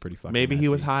actually is pretty fucking Maybe messy. He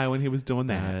was high when he was doing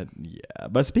that. Yeah,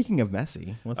 but speaking of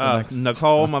messy, what's the next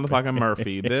Nicole motherfucking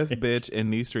Murphy. This bitch in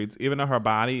these streets, even though her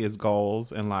body is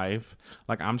goals in life,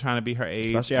 like I'm trying to be her age.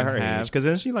 Especially at her age, because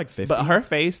isn't she like 50? But her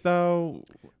face, though,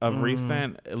 of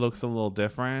recent, it looks a little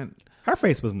different. Her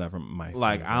face was never my favorite.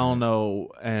 Like, I don't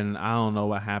know, and I don't know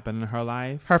what happened in her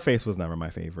life. Her face was never my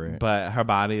favorite. But her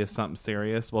body is something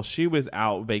serious. Well, she was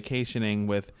out vacationing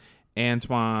with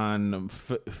Antoine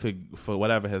for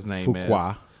whatever his name is.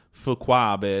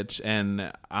 Fuqua, bitch. And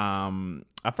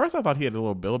at first I thought he had a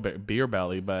little beer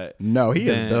belly, but no, he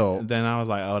is built. Then I was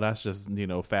like, oh, that's just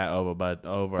fat over.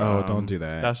 Oh, don't do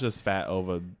that. That's just fat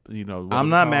over. I'm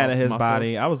not mad at his muscles.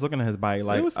 Body. I was looking at his body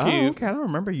like, it was cute. Oh, okay, I don't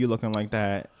remember you looking like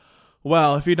that.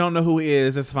 Well, if you don't know who he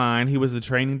is, it's fine. He was the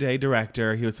Training Day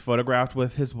director. He was photographed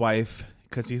with his wife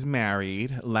because he's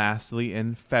married. Lastly,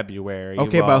 in February.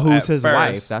 Okay, but who's his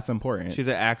wife? That's important. She's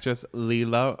an actress,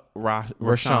 Leela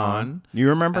Rashan. You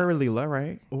remember Leela,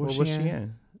 right? What was she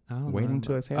in? Waiting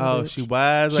to Exhale. Oh, bitch? she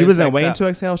was. She was in Waiting to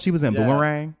Exhale. She was in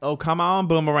Boomerang. Oh, come on,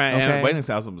 Boomerang. Okay. And Waiting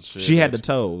to Exhale was shit. She had the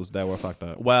toes that were fucked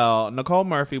up. Well, Nicole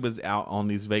Murphy was out on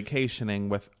these vacationing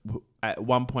with. At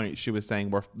one point, she was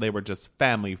saying they were just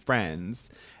family friends,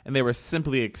 and they were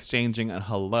simply exchanging a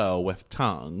hello with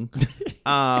tongue.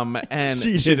 And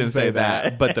she didn't say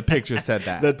that, but the picture said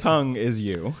that. The tongue is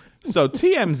you. So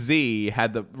TMZ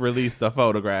had release the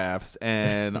photographs,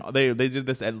 and they did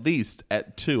this at least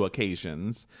at 2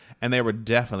 occasions, and they were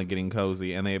definitely getting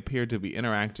cozy, and they appeared to be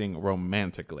interacting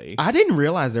romantically. I didn't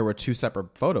realize there were 2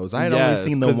 separate photos. I had only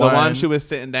seen the one. The one she was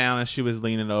sitting down and she was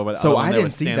leaning over. So I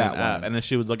didn't see that one. And then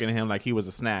she was looking at him like he was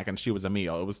a snack and she was a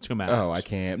meal. It was too much. Oh, I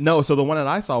can't. No, so the one that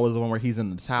I saw was the one where he's in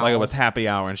the towel. Like it was happy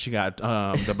hour and she got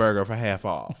the burger for half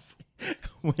off.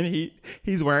 When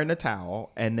he's wearing a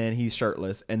towel and then he's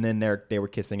shirtless and then they were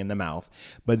kissing in the mouth.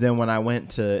 But then when I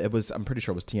went to I'm pretty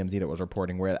sure it was TMZ that was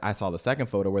reporting where I saw the second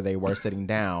photo where they were sitting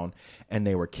down and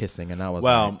they were kissing, and I was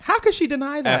like, how could she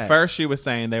deny that? At first she was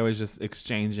saying they was just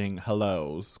exchanging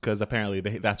hellos because apparently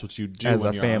that's what you do as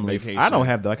when a you're family. On vacation. I don't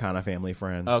have that kind of family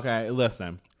friends. Okay,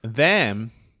 listen.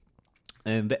 Then.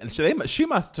 And she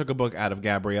must have took a book out of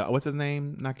Gabrielle. What's his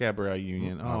name? Not Gabrielle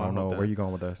Union. I don't know. Where you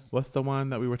going with this? What's the one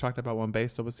that we were talking about when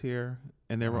Besa was here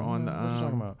and they were on the? What are you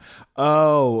talking about?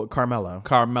 Oh,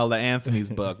 Carmela Anthony's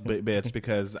book, bitch.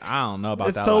 Because I don't know about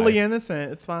it's that. It's totally life.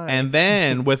 innocent. It's fine. And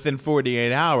then within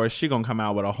 48 hours, she gonna come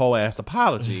out with a whole ass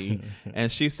apology,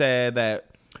 and she said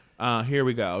that. Here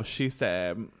we go. She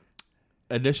said.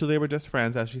 Initially, they were just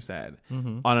friends, as she said.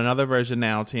 Mm-hmm. On another version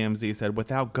now, TMZ said,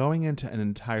 without going into an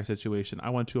entire situation, I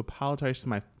want to apologize to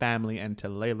my family and to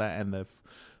Layla and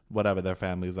whatever their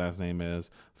family's last name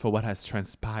is for what has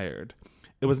transpired.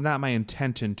 It was not my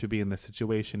intention to be in this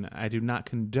situation. I do not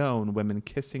condone women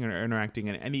kissing or interacting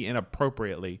in any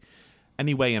inappropriately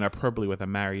any way inappropriately with a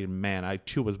married man. I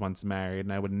too was once married,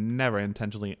 and I would never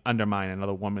intentionally undermine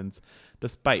another woman's,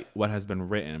 despite what has been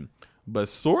written. But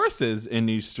sources in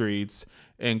these streets,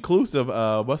 inclusive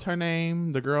of what's her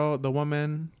name, the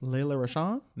woman, Layla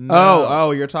Rashawn. No.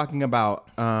 Oh, you're talking about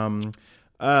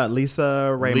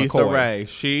Lisa Ray Lisa McCoy. Ray.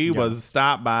 She was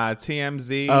stopped by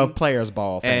TMZ Of Players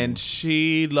Ball fame. and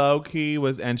she low key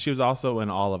was, and she was also in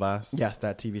All of Us. Yes,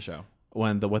 that TV show.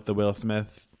 With the Will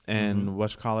Smith and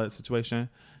whatchamacallit situation.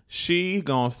 She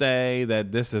gonna say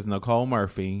that this is Nicole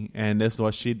Murphy and this is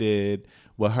what she did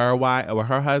with her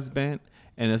husband,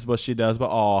 and this is what she does with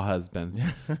all husbands.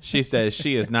 She says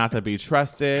she is not to be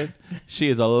trusted. She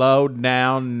is a low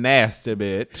down nasty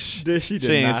bitch. She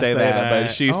didn't not say that,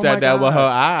 but she Oh said my that with her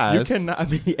God. eyes. You cannot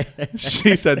be.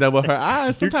 She said that with her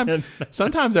eyes. You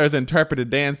Sometimes there's interpreted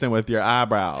dancing with your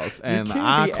eyebrows, and You I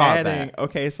can't be caught adding. that.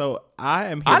 Okay, so I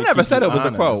am. Here I to never keep said you it was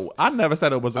honest. a quote. I never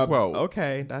said it was a quote.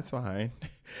 Okay, that's fine.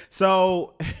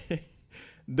 So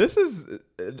this is,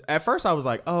 at first I was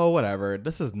like, oh, whatever.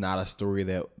 This is not a story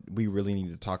that we really need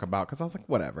to talk about, because I was like,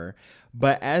 whatever.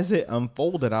 But as it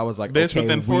unfolded, I was like, Bitch, okay,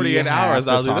 within we 48 have hours,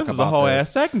 to I was like, talk this is a about whole this.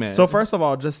 ass segment. So first of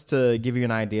all, just to give you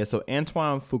an idea, so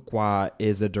Antoine Fuqua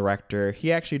is a director.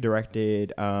 He actually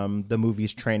directed the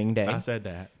movies Training Day. I said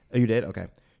that. Oh, you did? Okay.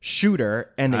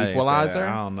 Shooter and I The didn't say that. Equalizer.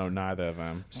 I don't know neither of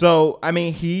them. So, I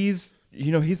mean, he's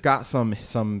got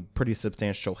some pretty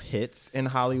substantial hits in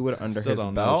Hollywood under Still his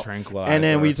don't know belt. Tranquilizer And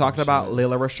then we or some talked about shit.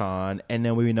 Layla Rashawn, and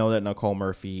then we know that Nicole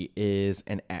Murphy is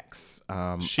an ex.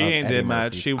 She of ain't Eddie did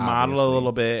much. Murphy's, She modeled a obviously.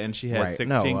 little bit, and she had Right.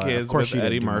 16 of kids course with she didn't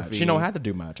Eddie do much. Murphy. She don't have to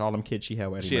do much. All them kids she had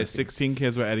with Eddie She had Murphy. 16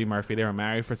 kids with Eddie Murphy. They were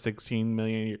married for 16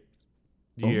 million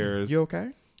years. You okay?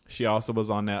 She also was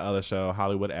on that other show,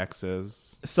 Hollywood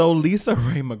Exes. So Lisa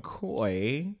Ray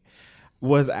McCoy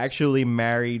was actually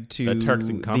married to The Turks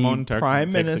and Prime Turks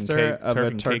and Minister of the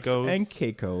Turk and Turks Caicos. and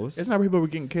Caicos. Isn't that where people were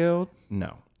getting killed?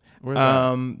 No. Where's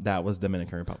that? That was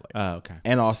Dominican Republic. Oh, okay.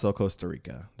 And also Costa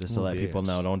Rica, just to Oh, let people bitch.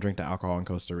 know, don't drink the alcohol in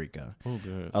Costa Rica. Oh,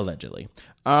 good. Allegedly.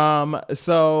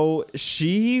 So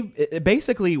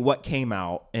basically what came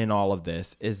out in all of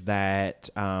this is that,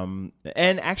 and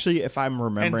actually, if I'm And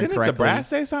remembering didn't correctly, Debrat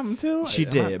say something too? she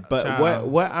did. But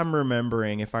Child. what I'm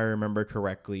remembering, if I remember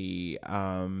correctly,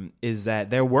 is that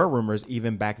there were rumors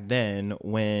even back then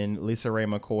when Lisa Ray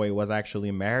McCoy was actually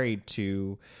married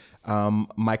to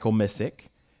Michael Missick.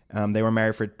 They were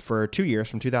married for 2 years,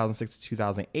 from 2006 to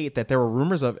 2008, that there were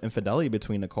rumors of infidelity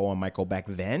between Nicole and Michael back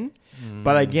then.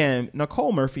 But again,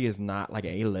 Nicole Murphy is not like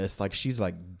A-list. Like, she's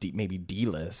like maybe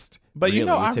D-list. But you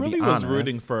know, I to be really was honest.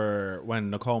 rooting for when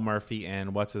Nicole Murphy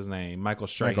and what's his name, Michael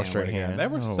Strahan. Michael were Strahan. together. They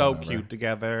were Oh, so whatever. cute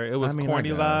together. It was I mean,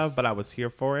 corny I love, guess. but I was here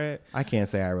for it. I can't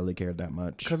say I really cared that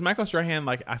much. Because Michael Strahan,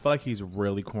 like, I feel like he's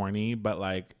really corny, but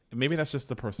like maybe that's just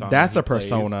the persona. That's he a plays.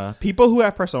 persona. People who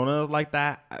have personas like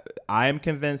that, I am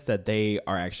convinced that they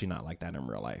are actually not like that in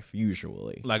real life,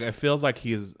 usually. Like, it feels like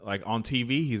he's like on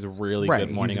TV. He's really Right.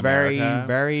 good Morning He's very, America.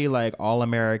 very like all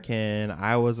American.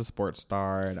 I was a sports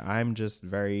star and I'm just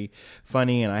very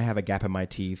funny and I have a gap in my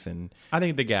teeth and I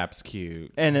think the Gap's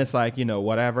cute. it's like,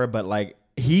 whatever. But like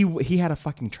he had a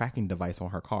fucking tracking device on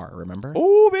her car. Remember?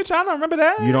 Oh, bitch, I don't remember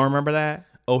that. You don't remember that?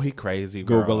 Oh, he crazy.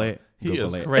 Girl. Google it. He Google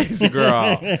is it. crazy,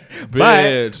 girl. Bitch,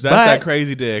 that's but- that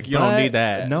crazy dick. You don't But- need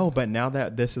that. No, but now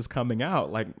that this is coming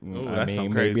out, like, that's some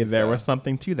maybe crazy there stuff. was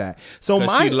something to that. So 'Cause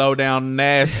my she low down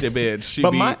nasty bitch.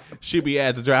 She be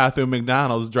at the drive through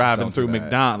McDonald's driving Don't through do that.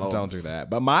 McDonald's. Don't do that.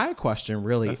 But my question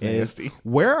really That's is, nasty.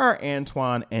 where are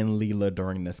Antoine and Leela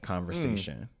during this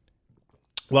conversation?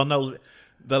 Well, no,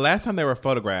 the last time they were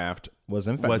photographed Was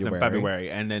in was in February.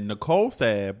 February, and then Nicole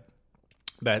said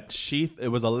that it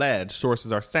was alleged.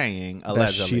 Sources are saying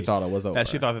allegedly she thought it was over. That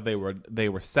she thought that they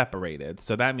were separated.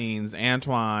 So that means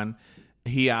Antoine,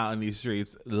 he out in these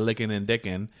streets licking and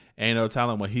dicking, ain't no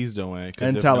telling what he's doing,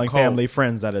 And telling family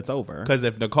friends that it's over. Because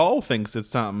if Nicole thinks that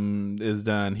something is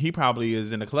done, he probably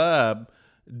is in the club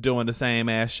doing the same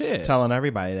ass shit. Telling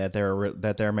everybody that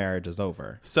their marriage is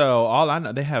over. So all I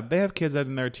know, they have kids that are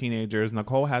in their teenagers.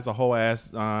 Nicole has a whole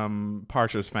ass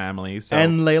Partridge family. So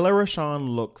And Layla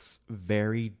Rashawn looks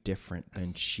very different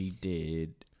than she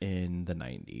did in the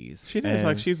 90s. she does, And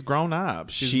like, she's grown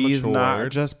up. she's matured. not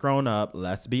just grown up.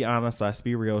 Let's be honest. Let's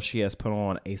be real. She has put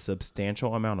on a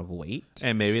substantial amount of weight.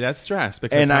 And maybe that's stress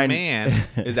because And her man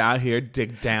is out here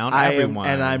dick down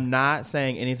everyone. I'm not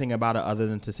saying anything about it other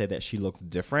than to say that she looks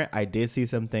different. I did see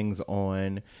some things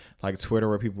on like Twitter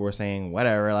where people were saying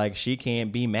whatever, like she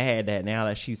can't be mad that now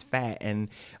that she's fat, and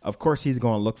of course he's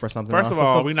going to look for something First else. of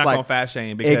all, So we're it's not like, going to fat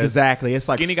shame because exactly. It's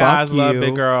like skinny fuck guys love you.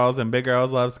 big girls and big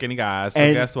girls love skinny guys. So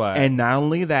And guess what? And not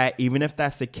only that, even if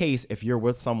that's the case, if you're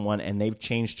with someone and they've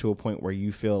changed to a point where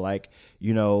you feel like,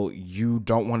 you know, you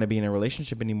don't want to be in a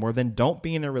relationship anymore, then don't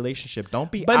be in a relationship.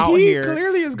 Don't be But out he here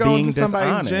clearly is going being to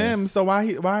somebody's dishonest. gym. So why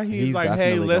he's He's like, hey,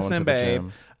 definitely going listen, to the babe,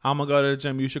 gym. I'm gonna go to the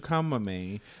gym. You should come with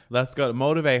me. Let's go.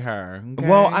 Motivate her. Okay?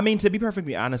 Well, I mean, to be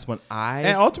perfectly honest, and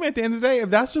ultimately, at the end of the day, if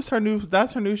that's just her new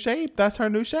shape. That's her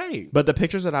new shape. But the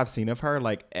pictures that I've seen of her,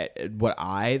 like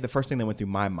the first thing that went through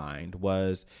my mind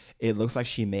was it looks like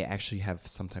she may actually have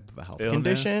some type of a health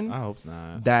condition. I hope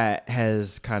not. That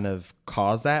has kind of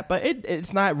caused that. But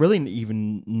it's not really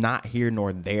even not here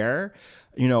nor there,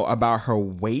 you know, about her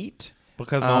weight.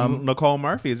 Because Nicole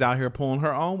Murphy is out here pulling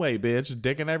her own weight, bitch,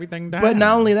 dicking everything down. But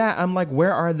not only that, I'm like,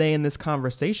 where are they in this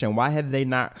conversation? Why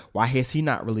has he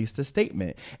not released a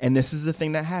statement? And this is the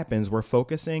thing that happens. We're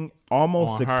focusing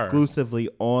almost exclusively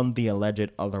on the alleged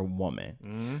other woman.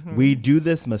 Mm-hmm. We do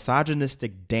this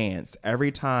misogynistic dance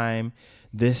every time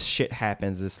this shit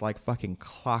happens. It's like fucking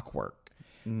clockwork.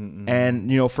 Mm-mm.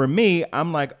 And, you know, for me,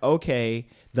 I'm like, okay,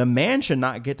 the man should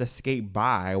not get to skate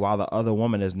by while the other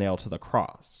woman is nailed to the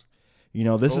cross. You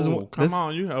know, come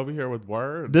on, you over here with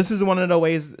words. This is one of the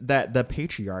ways that the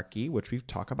patriarchy, which we've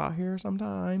talked about here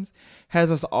sometimes,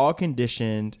 has us all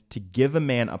conditioned to give a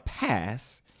man a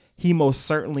pass he most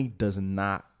certainly does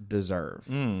not deserve.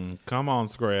 Come on,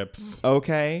 Scripps.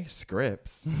 Okay,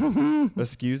 Scripps.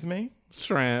 Excuse me?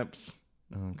 Shrimps.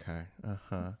 Okay.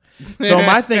 So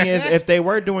my thing is, if they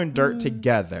were doing dirt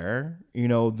together, you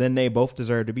know, then they both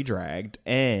deserve to be dragged.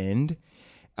 And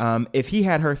if he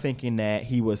had her thinking that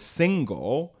he was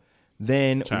single,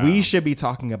 then we should be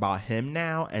talking about him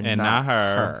now and not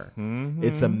her. Mm-hmm.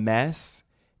 It's a mess.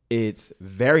 It's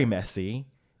very messy.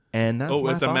 And that's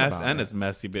it's a mess and it's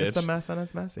messy, bitch. It's a mess and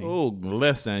it's messy. Oh,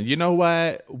 listen, you know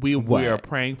what? We are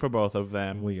praying for both of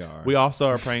them. We are. We also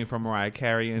are praying for Mariah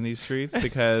Carey in these streets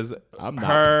because I'm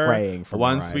not praying for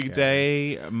One Mariah Sweet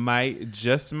Carey. Day might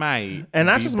and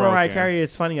not just Mariah broken. Carey.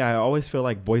 It's funny. I always feel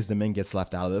like Boyz II Men gets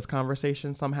left out of this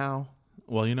conversation somehow.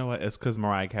 Well, you know what? It's because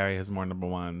Mariah Carey has more number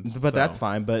ones. But that's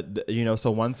fine. But, you know,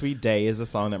 so One Sweet Day is a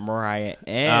song that Mariah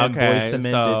and Boyz II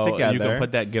Men did together. You can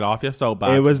put that, get off your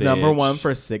soapbox. It was bitch. number one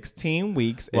for 16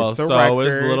 weeks. Well, it's a so record.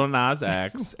 is Lil Nas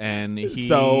X. And he...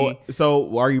 So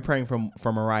are you praying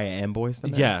for Mariah and Boyz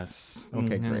II Men? Yes.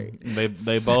 Okay, great.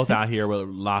 They both out here with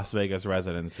Las Vegas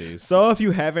residencies. So if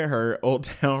you haven't heard, Old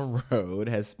Town Road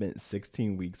has spent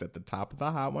 16 weeks at the top of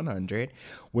the Hot 100,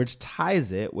 which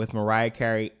ties it with Mariah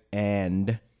Carey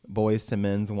and Boyz II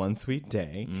Men's One Sweet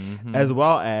Day, as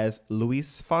well as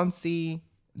Luis Fonsi,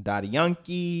 Daddy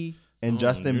Yankee, and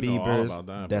Justin Bieber's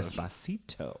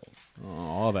Despacito.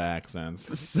 All the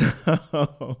accents.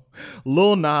 So,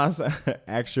 Lil Nas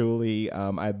actually,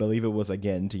 I believe it was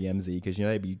again TMZ, because you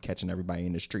know they be catching everybody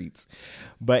in the streets.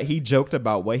 But he joked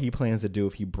about what he plans to do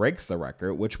if he breaks the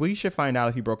record, which we should find out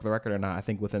if he broke the record or not. I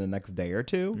think within the next day or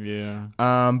two.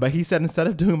 Yeah. But he said instead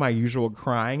of doing my usual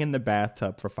crying in the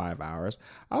bathtub for 5 hours,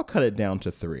 I'll cut it down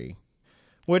to 3.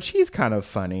 Which he's kind of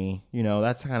funny, you know.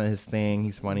 That's kind of his thing.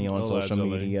 He's funny on social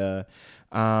media.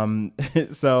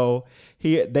 So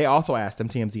they also asked him,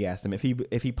 TMZ asked him if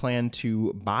he planned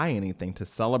to buy anything to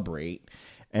celebrate,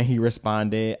 and he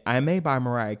responded, "I may buy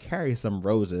Mariah Carey some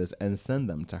roses and send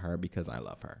them to her because I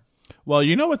love her." Well,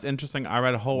 you know what's interesting? I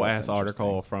read a whole ass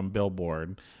article from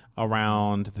Billboard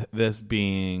around this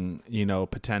being, you know,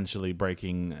 potentially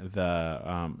breaking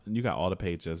the you got all the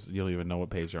pages. You don't even know what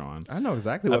page you're on. I know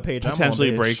exactly what page I'm on.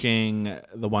 Potentially breaking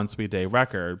the One Sweet Day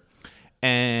record.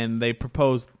 And they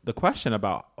proposed the question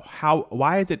about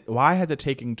why has it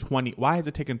taken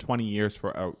 20 years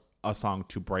for a song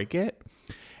to break it,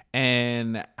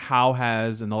 and how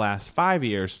has in the last 5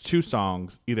 years 2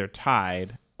 songs either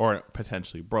tied or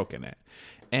potentially broken it.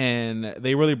 And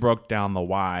they really broke down the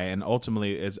why, and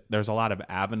ultimately there's a lot of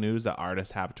avenues that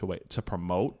artists have to wait to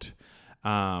promote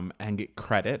and get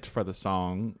credit for the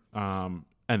song and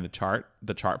the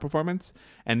chart performance,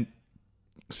 and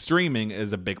streaming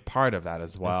is a big part of that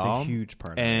as well. It's a huge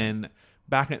part. And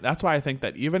that's why I think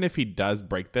that even if he does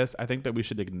break this, I think that we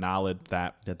should acknowledge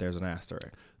that there's an asterisk.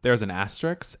 There's an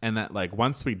asterisk, and that like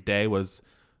One Sweet Day was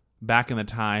back in the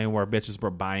time where bitches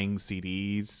were buying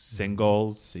CDs,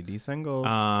 singles,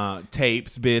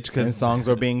 tapes, bitch, because songs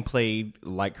were being played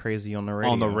like crazy on the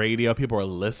radio. People were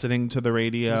listening to the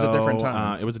radio. It was a different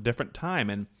time. It was a different time,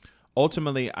 and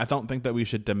ultimately, I don't think that we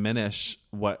should diminish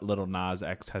what Lil Nas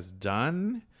X has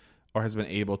done or has been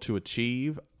able to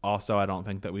achieve. Also, I don't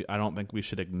think we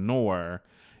should ignore,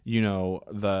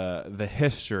 the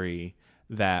history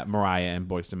that Mariah and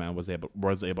Boyz II Men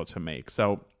was able to make.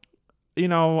 So,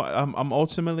 I'm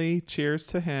ultimately cheers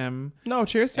to him. No,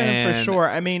 cheers to him for sure.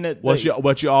 I mean, what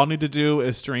you all need to do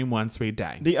is stream One Sweet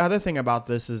Day. The other thing about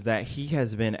this is that he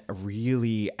has been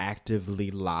really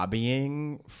actively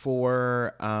lobbying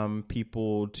for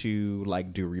people to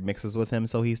like do remixes with him,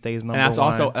 so he stays number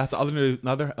one. And that's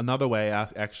another way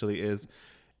actually is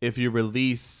if you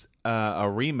release a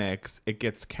remix, it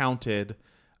gets counted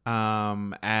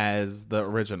as the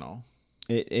original.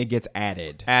 It gets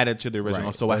added to the original.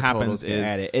 Right. So what happens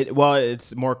is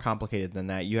it's more complicated than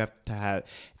that. You have to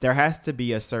there has to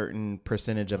be a certain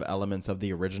percentage of elements of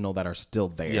the original that are still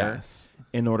there. Yes.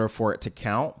 In order for it to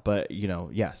count, but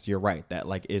yes, you're right that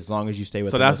like as long as you stay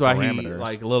within so that's why parameters. he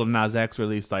like Lil Nas X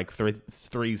released like three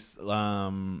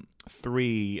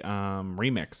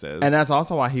remixes, and that's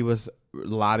also why he was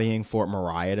lobbying for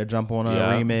Mariah to jump on a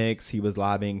remix. He was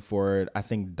lobbying for I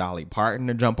think Dolly Parton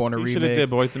to jump on a remix. Should have did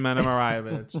Boyz II Men and Mariah,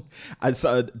 bitch. I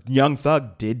saw Young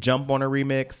Thug did jump on a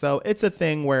remix, so it's a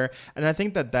thing where, and I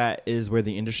think that is where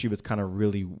the industry was kind of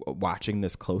really watching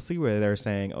this closely, where they're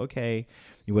saying, okay,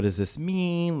 what does this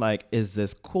mean? Like, is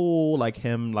this cool? Like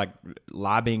him like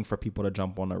lobbying for people to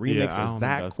jump on a remix. Is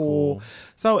that cool?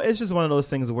 So it's just one of those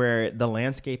things where the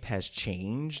landscape has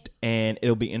changed, and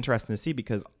it'll be interesting to see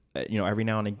because every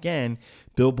now and again,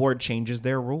 Billboard changes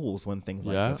their rules when things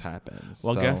like this happens.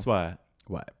 Well, guess what?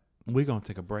 What? We're going to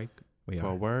take a break for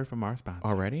a word from our sponsor.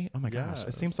 Already? Oh, my gosh.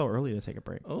 It seems so early to take a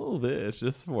break. Oh, bitch.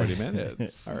 Just 40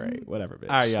 minutes. All right. Whatever, bitch.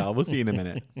 All right, y'all. We'll see you in a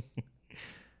minute.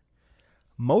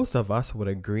 Most of us would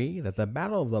agree that the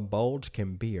Battle of the Bulge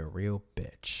can be a real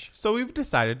bitch. So we've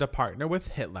decided to partner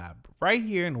with HitLab right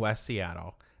here in West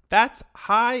Seattle. That's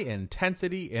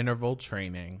high-intensity interval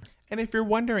training. And if you're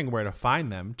wondering where to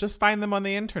find them, just find them on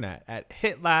the internet at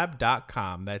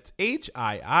hitlab.com. That's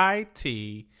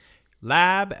HIIT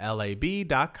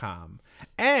lab.com.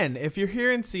 And if you're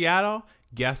here in Seattle,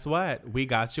 guess what? We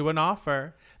got you an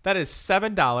offer. That is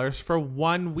 $7 for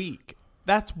 1 week.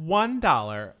 That's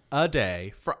 $1 a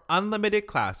day for unlimited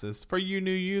classes for you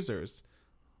new users.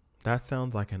 That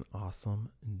sounds like an awesome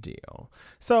deal.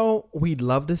 So we'd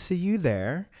love to see you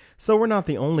there. So we're not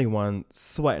the only one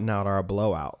sweating out our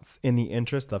blowouts in the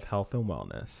interest of health and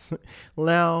wellness.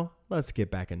 Now, let's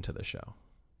get back into the show.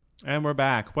 And we're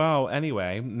back. Well,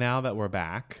 anyway, now that we're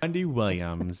back, Wendy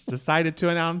Williams decided to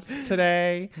announce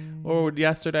today or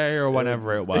yesterday or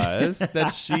whenever it was that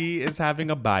she is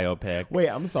having a biopic. Wait,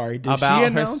 I'm sorry. Did about she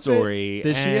announce her story. It?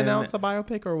 Did she announce a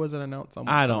biopic or was it announced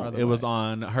somewhere? I don't. It was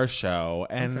on her show.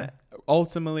 And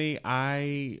ultimately,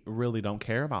 I really don't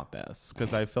care about this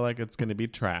because I feel like it's going to be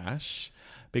trash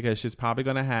because she's probably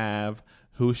going to have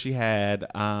who she had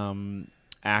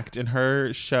act in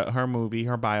her show, her movie,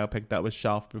 her biopic that was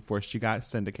shelved before she got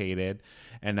syndicated,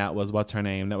 and that was what's her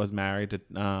name that was married to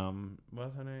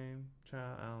what's her name?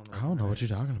 I don't know what you're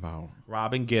talking about.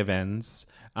 Robin Givens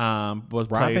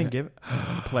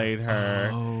played her,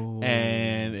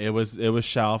 and it was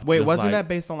shelved. Wait, wasn't that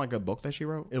based on like a book that she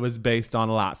wrote? It was based on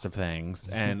lots of things,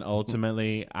 and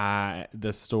ultimately,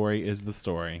 the story is the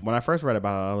story. When I first read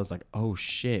about it, I was like, "Oh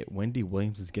shit, Wendy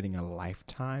Williams is getting a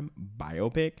Lifetime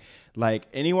biopic." Like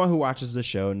anyone who watches the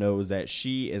show knows that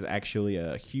she is actually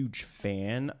a huge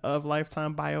fan of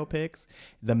Lifetime biopics.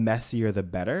 The messier, the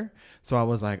better. So I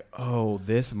was like, "Oh,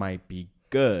 this might be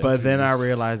good." But then I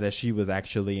realized that she was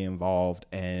actually involved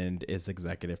and is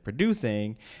executive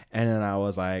producing. And then I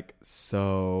was like,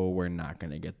 so we're not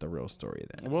going to get the real story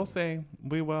then. We'll see.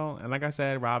 We will. And like I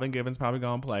said, Robin Givens probably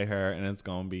going to play her and it's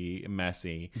going to be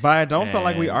messy. But I don't feel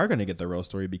like we are going to get the real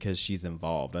story because she's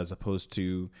involved as opposed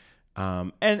to,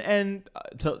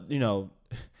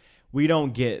 we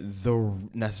don't get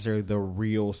necessarily the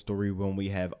real story when we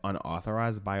have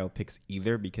unauthorized biopics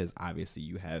either, because obviously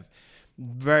you have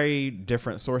very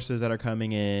different sources that are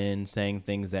coming in saying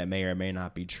things that may or may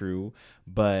not be true.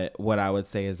 But what I would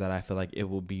say is that I feel like it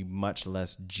will be much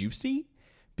less juicy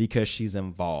because she's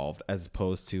involved, as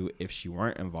opposed to if she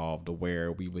weren't involved,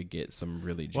 where we would get some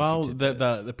really juicy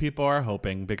tidbits. The people are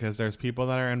hoping, because there's people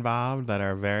that are involved that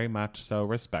are very much so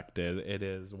respected. It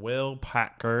is Will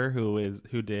Packer,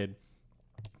 who did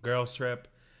Girls Trip,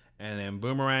 and then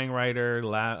Boomerang writer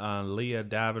Leah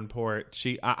Davenport.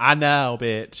 I know,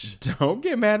 bitch. Don't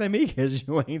get mad at me because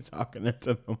you ain't talking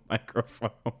into the microphone.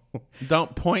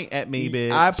 Don't point at me,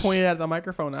 bitch. I pointed at the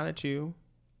microphone, not at you.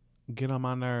 get on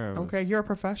my nerves. Okay, you're a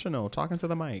professional. Talking to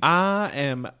the mic.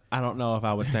 I don't know if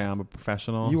I would say I'm a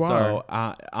professional. You so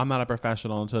I'm not a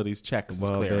professional until these checks is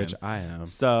clearing. Bitch, I am.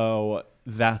 So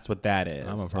that's what that is.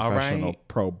 I'm a professional all right?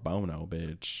 pro bono,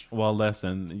 bitch. Well,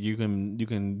 listen, you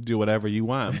can do whatever you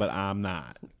want, but I'm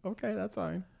not. Okay, that's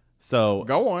fine. So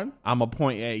Go on. I'm gonna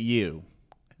point at you,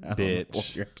 I don't know bitch.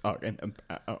 what you're talking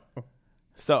about.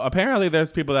 So apparently,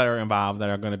 there's people that are involved that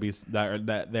are going to be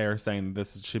that they're saying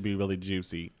this should be really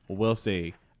juicy. We'll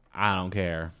see. I don't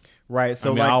care. Right.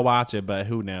 So I mean, like, I'll watch it, but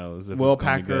who knows? If Will it's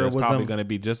gonna be Packer good. It's was probably going to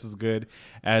be just as good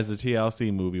as the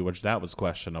TLC movie, which that was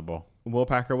questionable. Will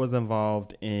Packer was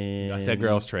involved in I said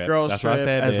Girls Trip. Girls That's Trip, what I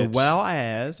said, as bitch. well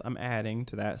as I'm adding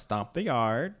to that Stomp the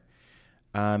Yard,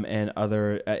 and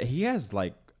other. He has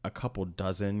like a couple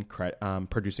dozen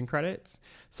producing credits.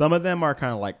 Some of them are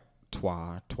kind of like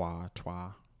twa.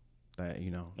 That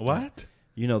What?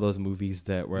 You know those movies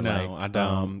that were No, like I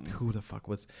don't. who the fuck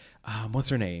was what's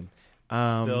her name?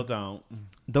 Still don't.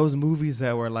 Those movies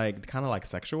that were like kind of like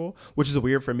sexual, which is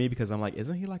weird for me because I'm like,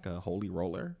 isn't he like a holy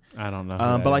roller? I don't know.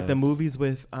 But like the movies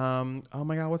with oh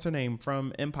my god, what's her name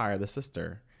from Empire, the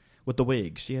sister with the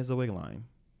wig? She has the wig line.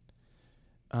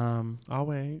 I'll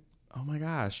wait. Oh my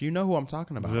gosh, you know who I'm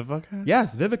talking about? Vivica?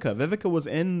 Yes, Vivica. Vivica was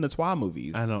in the Twa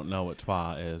movies. I don't know what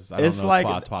twa is. It's like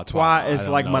Twa is I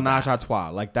don't like know Menage that. a Trois.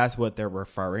 Like that's what they're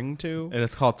referring to. And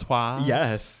it's called twa?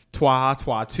 Yes, Twa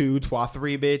 2, Twa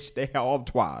 3, bitch. They have all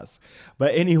Twas.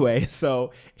 But anyway,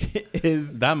 so it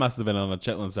is That must have been on the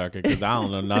Chitlin circuit because I don't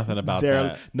know nothing about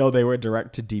that. No, they were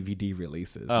direct to DVD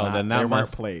releases. Then that they weren't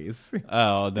must- plays.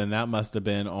 Oh, then that must have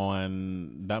been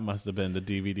the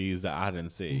DVDs that I didn't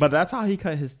see. But that's how he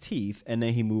cut his teeth, and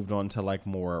then he moved on to like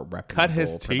more reputable Cut his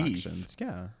teeth? productions.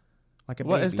 Yeah, like a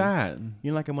what baby. is that?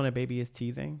 You know, like when a baby is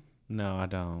teething, No, I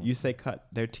don't. you say cut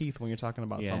their teeth when you're talking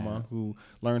about Yeah. someone who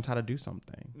learns how to do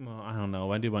something. Well, I don't know.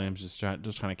 Wendy Williams just trying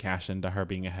to cash into her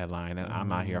being a headline, and I'm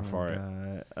not here for it.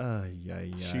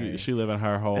 Yeah. She living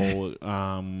her whole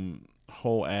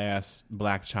ass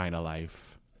Black China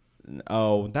life.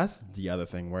 Oh, that's the other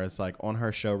thing where it's like on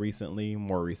her show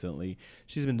more recently,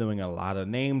 she's been doing a lot of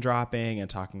name dropping and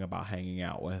talking about hanging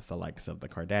out with the likes of the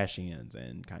Kardashians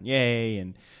and Kanye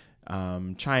and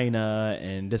China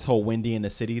and this whole Wendy in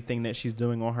the City thing that she's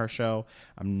doing on her show.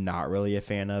 I'm not really a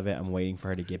fan of it. I'm waiting for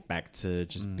her to get back to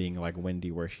just being like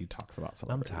Wendy where she talks about I'm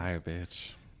celebrities. tired,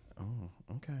 bitch. Oh,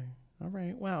 okay. All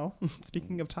right. Well,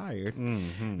 speaking of tired,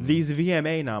 Mm-hmm. these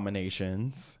VMA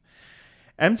nominations.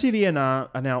 MTV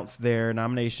announced their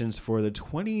nominations for the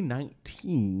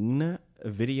 2019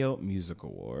 Video Music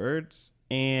Awards.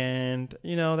 And,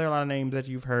 there are a lot of names that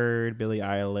you've heard. Billie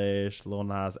Eilish, Lil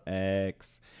Nas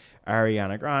X,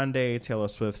 Ariana Grande, Taylor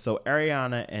Swift. So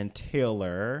Ariana and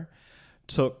Taylor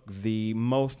took the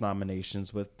most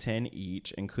nominations with 10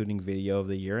 each, including Video of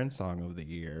the Year and Song of the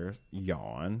Year,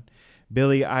 Yawn.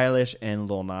 Billie Eilish and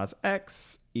Lil Nas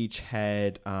X each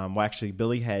had,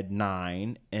 Billie had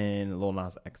 9 and Lil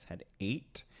Nas X had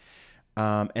 8.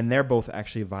 And they're both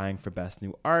actually vying for Best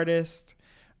New Artist.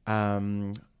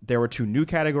 There were 2 new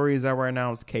categories that were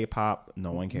announced. K-pop,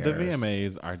 no one cares. The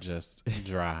VMAs are just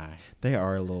dry. They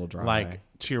are a little dry. Like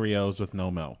Cheerios with no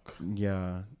milk.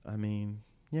 Yeah, I mean,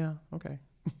 yeah, okay.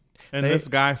 And this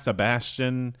guy,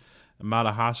 Sebastian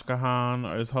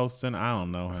Madahashkahan, is hosting. I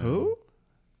don't know him. Who?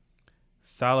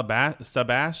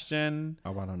 Sebastian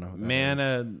Oh, I don't know who that is.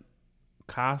 Mana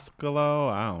Koskalo.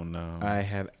 I don't know. I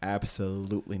have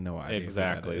absolutely no idea. who that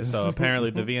Exactly. is. So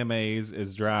apparently the VMAs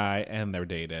is dry and they're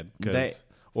dated. They-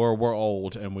 Or we're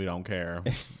old and we don't care.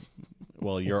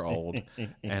 Well, you're old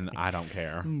and I don't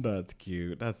care. That's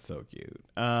cute. That's so cute.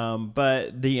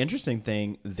 But the interesting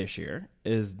thing this year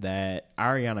is that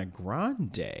Ariana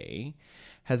Grande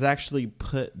has actually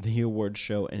put the award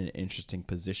show in an interesting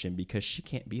position because she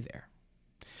can't be there.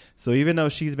 So even though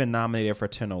she's been nominated for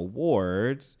 10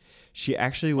 awards, she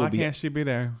actually will Why can't she be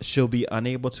there? she'll be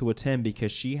unable to attend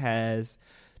because she has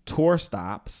tour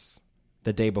stops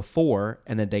the day before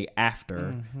and the day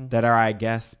after that are, I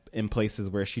guess, in places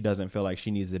where she doesn't feel like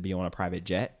she needs to be on a private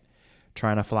jet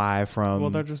trying to fly from Well,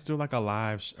 they'll just do like a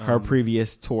live. her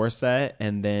previous tour set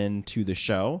and then to the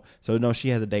show. So no, she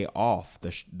has a day off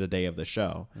the day of the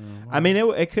show. I mean,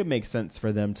 it could make sense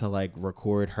for them to like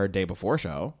record her day before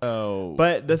show. Oh,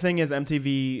 But the thing is,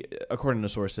 MTV, according to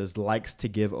sources, likes to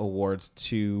give awards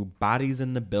to bodies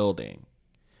in the building.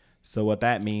 So what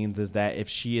that means is that if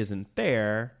she isn't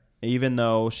there, even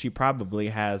though she probably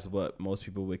has what most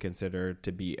people would consider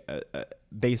to be,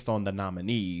 based on the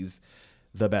nominees,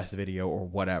 the best video or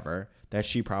whatever, that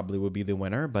she probably would be the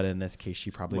winner. But in this case, she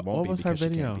probably What won't be was her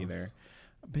because she can't be videos? there.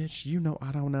 Bitch,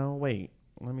 I don't know. Wait,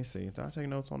 let me see. Did I take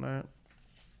notes on that?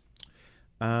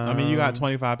 I mean, you got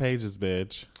 25 pages,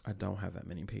 bitch. I don't have that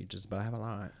many pages, but I have a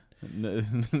lot. You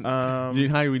know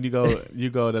how when you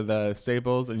go to the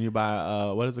Staples and you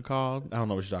buy what is it called? I don't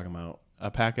know what you're talking about. A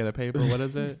packet of paper. What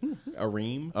is it? A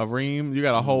ream? A ream? You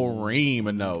got a whole ream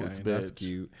of notes, Okay, bitch. that's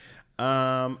cute.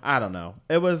 I don't know.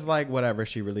 It was like whatever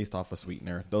she released off of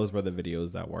Sweetener. Those were the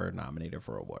videos that were nominated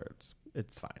for awards.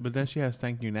 It's fine. But then she has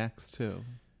Thank You Next too.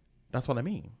 That's what I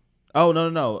mean. Oh,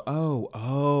 no.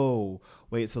 Oh.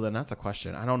 Wait, so then that's a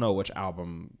question. I don't know which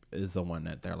album is the one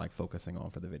that they're like focusing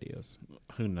on for the videos.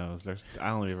 Who knows? I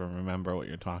don't even remember what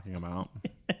you're talking about.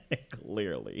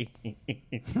 Clearly.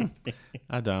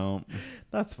 I don't.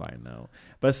 That's fine though.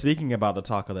 But speaking about the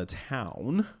talk of the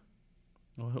town.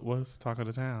 What's the talk of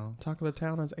the town? Talk of the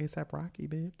town is A$AP Rocky,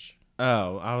 bitch.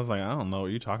 Oh, I was like, I don't know what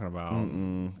you're talking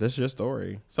about. This is your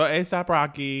story. So A$AP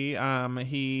Rocky,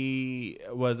 he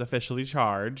was officially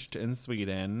charged in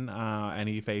Sweden, and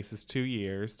he faces 2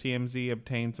 years. TMZ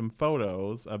obtained some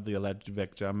photos of the alleged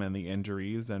victim and the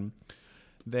injuries, and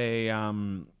they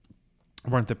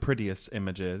weren't the prettiest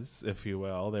images, if you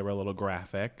will. They were a little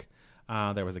graphic.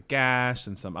 There was a gash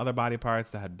and some other body parts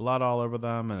that had blood all over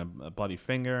them, and a bloody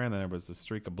finger, and then there was a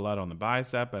streak of blood on the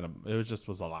bicep, and it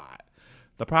was a lot.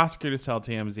 The prosecutors tell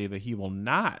TMZ that he will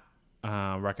not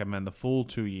recommend the full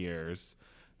 2 years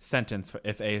sentence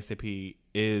if A$AP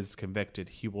is convicted.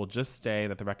 He will just say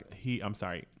that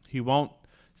he won't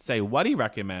say what he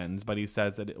recommends, but he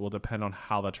says that it will depend on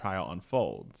how the trial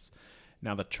unfolds.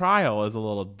 Now the trial is a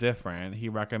little different.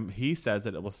 He says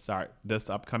that it will start this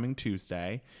upcoming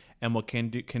Tuesday and will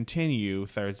continue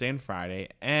Thursday and Friday.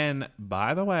 And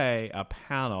by the way, a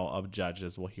panel of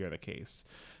judges will hear the case.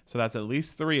 So that's at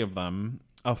least 4 of them,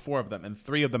 and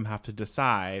 3 of them have to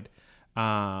decide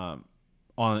on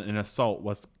an assault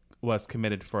was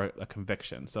committed for a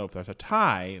conviction. So if there's a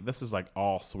tie, this is like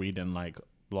all Sweden like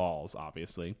laws,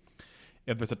 obviously.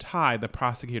 If there's a tie, the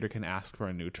prosecutor can ask for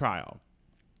a new trial.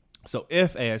 So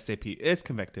if A$AP is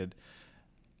convicted,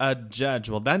 a judge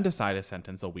will then decide a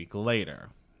sentence a week later.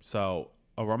 So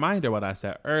a reminder, what I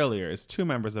said earlier is 2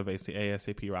 members of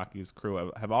A$AP Rocky's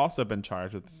crew have also been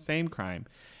charged with the same crime,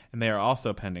 and they are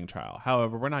also pending trial.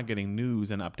 However, we're not getting news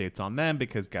and updates on them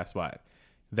because guess what?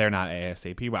 They're not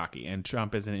A$AP Rocky, and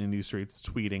Trump isn't in these streets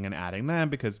tweeting and adding them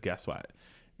because guess what?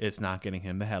 It's not getting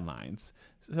him the headlines.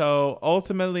 So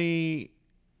ultimately,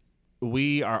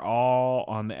 we are all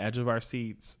on the edge of our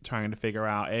seats trying to figure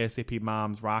out A$AP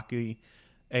mom's Rocky,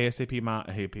 A$AP mom.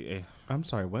 I'm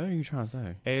sorry, what are you trying to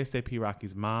say? A$AP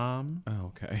Rocky's mom.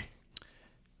 Oh, okay.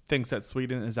 Thinks that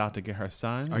Sweden is out to get her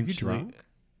son. Are you drunk?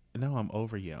 No, I'm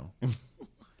over you.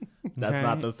 That's Okay?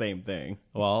 not the same thing.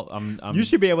 Well, You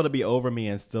should be able to be over me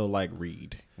and still like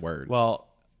read words. Well,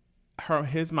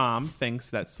 his mom thinks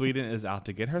that Sweden is out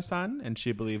to get her son, and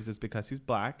she believes it's because he's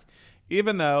black,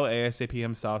 even though A$AP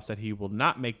himself said he will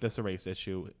not make this a race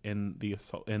issue in the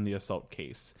assault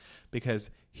case because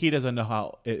he doesn't know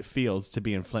how it feels to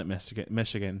be in Flint,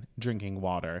 Michigan drinking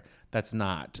water that's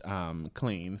not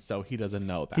clean. So he doesn't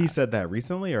know that. he said that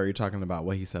recently, or are you talking about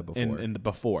what he said before? in the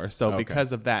before. So Okay.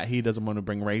 because of that, he doesn't want to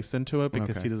bring race into it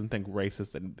because Okay. he doesn't think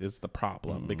racism is the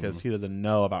problem because he doesn't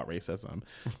know about racism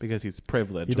because he's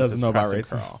privileged. He doesn't know about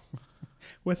racism. racism.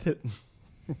 With it.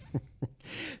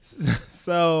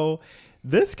 So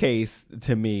this case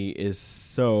to me is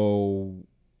so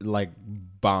like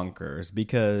bonkers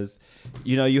because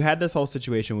you had this whole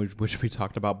situation which we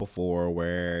talked about before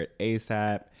where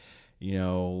A$AP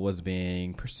was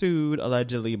being pursued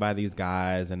allegedly by these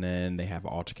guys, and then they have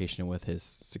an altercation with his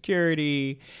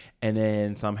security, and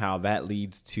then somehow that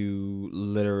leads to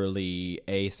literally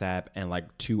A$AP and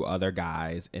like 2 other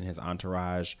guys in his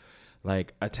entourage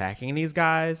like attacking these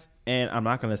guys. And I'm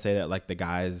not going to say that like the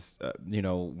guys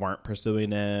weren't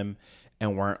pursuing them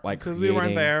and weren't like Because we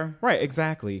weren't there. Right,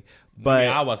 exactly. But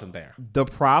I wasn't there. the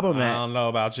problem I that don't know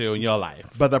about you and your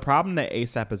life. but the problem that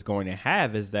A$AP is going to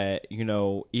have is that,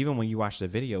 even when you watch the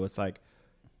video, it's like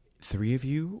 3 of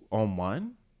you on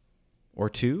 1 or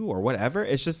 2 or whatever.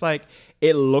 It's just like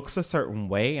it looks a certain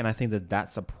way. And I think that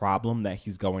that's a problem that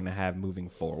he's going to have moving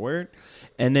forward.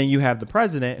 And then you have the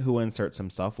president who inserts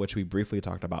himself, which we briefly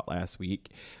talked about last week,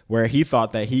 where he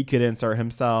thought that he could insert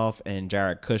himself and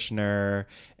Jared Kushner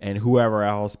and whoever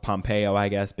else, Pompeo, I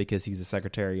guess, because he's the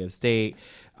Secretary of State,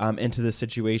 into the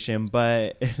situation.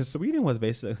 But Sweden was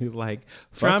basically like,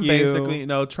 Trump fuck you.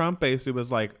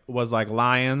 basically was like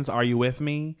lions, are you with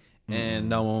me? And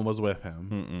no one was with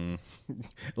him.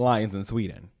 Lions in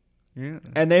Sweden. Yeah.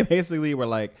 And they basically were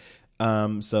like,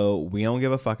 so we don't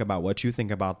give a fuck about what you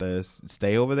think about this.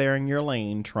 Stay over there in your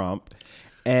lane, Trump.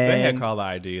 And They had called the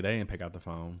ID. They didn't pick up the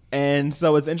phone. And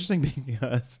so it's interesting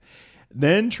because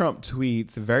Then Trump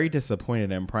tweets, very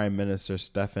disappointed in Prime Minister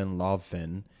Stefan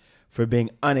Löfven for being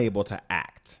unable to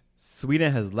act.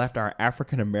 Sweden has left our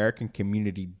African American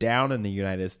community down in the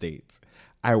United States.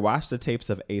 I watched the tapes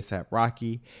of ASAP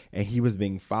Rocky, and he was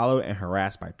being followed and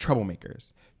harassed by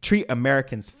troublemakers. Treat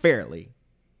Americans fairly.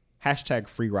 Hashtag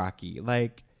free Rocky.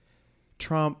 Like,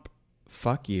 Trump,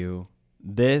 fuck you.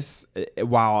 This,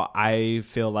 while I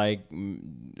feel like,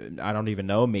 I don't even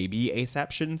know, maybe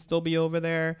ASAP shouldn't still be over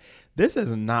there. This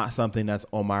is not something that's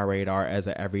on my radar as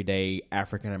an everyday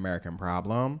African American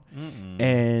problem.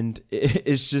 And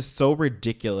it's just so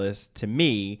ridiculous to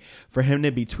me for him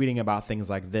to be tweeting about things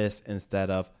like this instead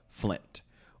of Flint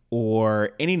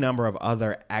or any number of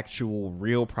other actual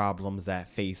real problems that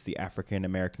face the African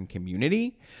American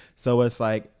community. So it's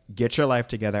like, get your life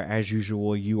together as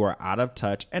usual. You are out of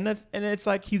touch. And it's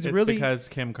like it's really because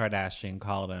Kim Kardashian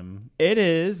called him. It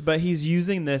is, but he's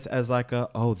using this as like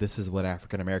this is what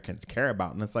African Americans care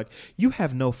about. And it's like, you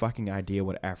have no fucking idea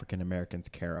what African Americans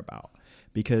care about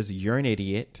because you're an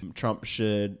idiot. Trump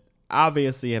should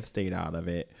obviously have stayed out of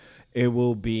it. It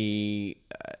will be...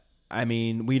 I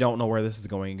mean, we don't know where this is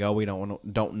going to go. We don't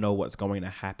know what's going to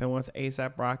happen with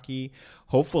ASAP Rocky.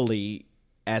 Hopefully,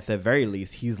 at the very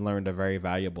least, he's learned a very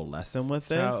valuable lesson with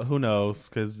this. Child, who knows?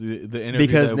 Because the interview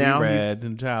that we read,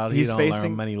 and child, he don't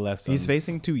learn many lessons. He's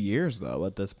facing 2 years, though,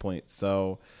 at this point.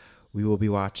 So we will be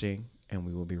watching and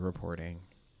we will be reporting.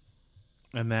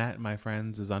 And that, my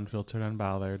friends, is Unfiltered,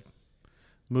 Unbothered.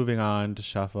 Moving on to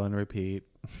Shuffle and Repeat.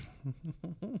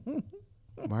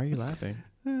 Why are you laughing?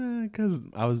 Because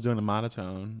I was doing a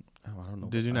monotone. Oh, I don't know.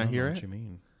 Did you not hear it? What you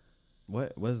mean?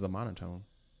 What is the monotone?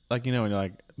 Like, you know, when you're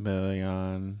like,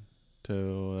 million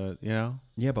to, you know?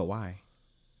 Yeah, but why?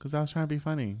 Because I was trying to be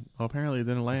funny. Well, apparently it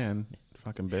didn't land.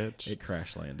 Fucking bitch. It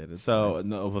crash landed. There's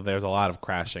a lot of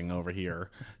crashing over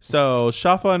here. So,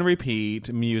 Shuffle and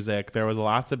Repeat music. There was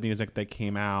lots of music that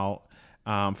came out.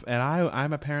 And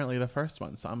I'm apparently the first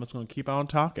one, so I'm just going to keep on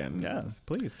talking. Yes,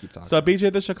 please keep talking. So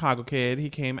BJ the Chicago Kid, he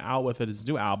came out with his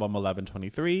new album,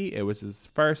 1123. It was his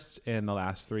first in the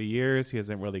last 3 years. He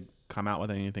hasn't really come out with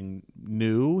anything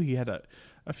new. He had a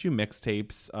few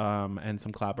mixtapes and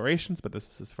some collaborations, but this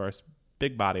is his first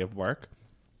big body of work.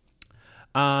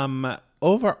 Why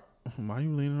are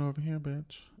you leaning over here,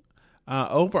 bitch?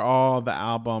 Overall, the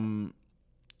album...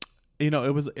 You know,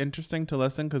 it was interesting to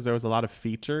listen because there was a lot of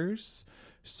features.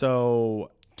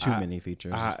 So too many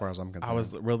features as far as I'm concerned. I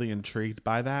was really intrigued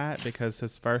by that because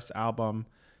his first album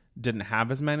didn't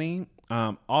have as many.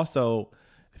 Also,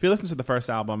 if you listen to the first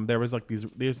album, there was like these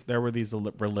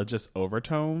religious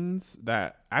overtones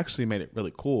that actually made it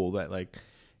really cool. That like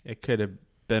it could have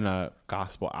been a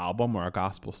gospel album or a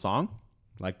gospel song,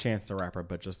 like Chance the Rapper,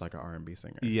 but just like an R&B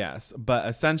singer. Yes, but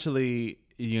essentially,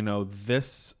 you know,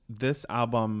 this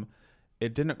album.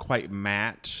 It didn't quite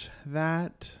match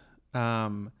that.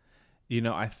 You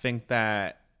know, I think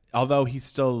that although he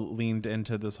still leaned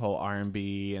into this whole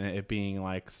R&B and it being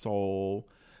like soul,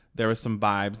 there was some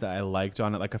vibes that I liked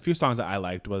on it. Like a few songs that I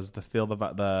liked was the Feel the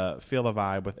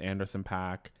Vibe with Anderson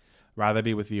 .Paak, Rather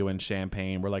Be With You, and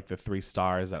Champagne were like the 3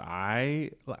 stars that I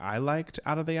liked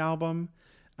out of the album.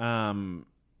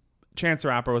 Chance the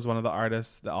Rapper was one of the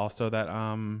artists that also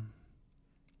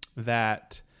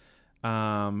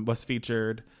was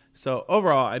featured. So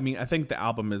overall, I mean, I think the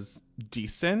album is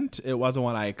decent. It wasn't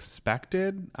what I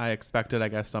expected. I expected, I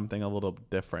guess, something a little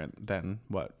different than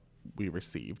what we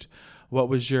received. What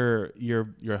was your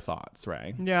thoughts,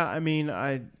 Ray? Yeah, I mean,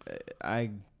 I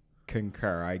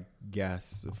concur, I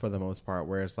guess, for the most part,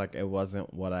 where it's like it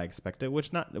wasn't what I expected,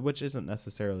 which isn't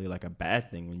necessarily like a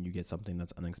bad thing when you get something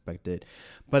that's unexpected.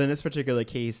 But in this particular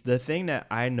case, the thing that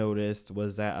I noticed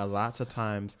was that lots of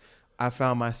times I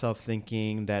found myself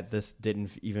thinking that this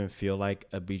didn't even feel like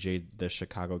a BJ the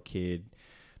Chicago Kid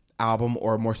album,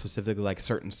 or more specifically, like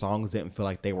certain songs didn't feel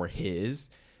like they were his.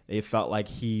 It felt like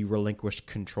he relinquished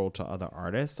control to other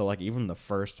artists. So like even the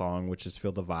first song, which is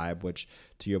Feel the Vibe, which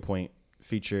to your point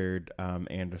featured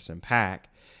Anderson .Paak,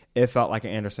 it felt like an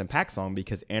Anderson .Paak song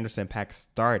because Anderson .Paak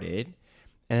started,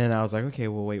 and then I was like, okay,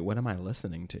 well, wait, what am I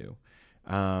listening to?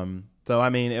 So,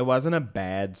 I mean, it wasn't a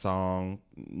bad song.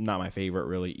 Not my favorite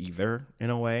really either,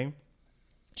 in a way.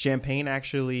 Champagne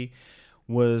actually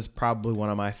was probably one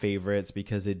of my favorites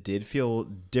because it did feel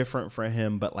different for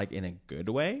him, but like in a good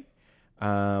way,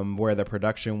 where the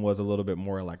production was a little bit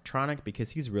more electronic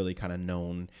because he's really kind of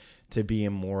known to be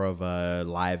in more of a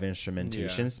live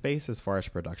instrumentation space as far as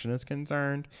production is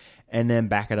concerned. And then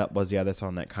Back It Up was the other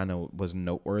song that kind of was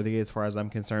noteworthy as far as I'm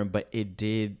concerned, but it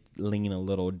did lean a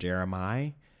little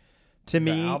Jeremiah to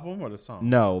me. The album or the song?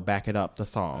 No, Back It Up, the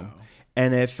song.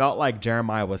 And it felt like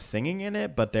Jeremiah was singing in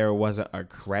it, but there wasn't a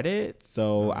credit.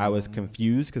 So I was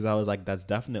confused because I was like, that's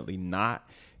definitely not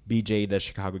BJ the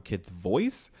Chicago Kid's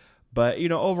voice. But, you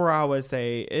know, overall, I would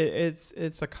say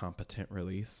it's a competent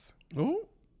release. Ooh.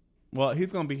 Well,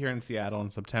 he's going to be here in Seattle in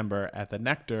September at the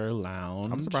Nectar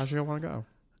Lounge. I'm surprised you don't want to go.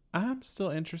 I'm still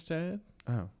interested.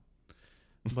 Oh.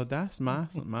 But that's my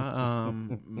view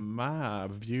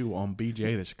on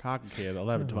BJ the Chicago Kid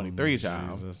 1123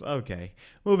 child. Jesus. Okay,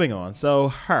 moving on. So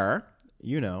her,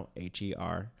 you know,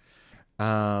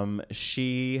 Her,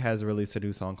 she has released a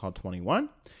new song called 21.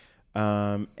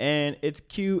 And it's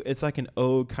cute. It's like an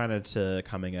ode kind of to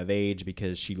coming of age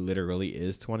because she literally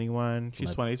is 21.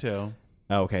 She's 22.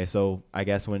 Okay, so I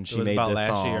guess when she made this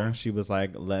song, year. she was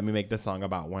like, let me make this song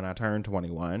about when I turned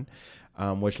 21,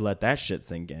 which let that shit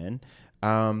sink in.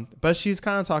 But she's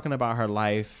kind of talking about her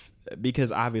life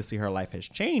because obviously her life has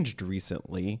changed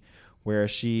recently, where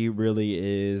she really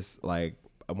is like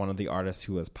one of the artists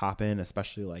who is popping,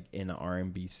 especially like in the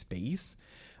R&B space.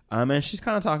 And she's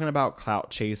kind of talking about clout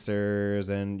chasers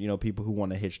and, you know, people who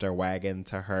want to hitch their wagon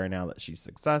to her now that she's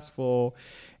successful.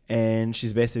 And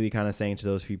she's basically kind of saying to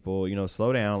those people, you know,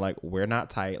 slow down. Like, we're not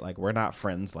tight. Like, we're not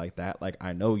friends like that. Like,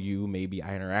 I know you. Maybe I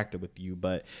interacted with you,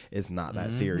 but it's not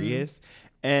that serious.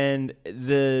 And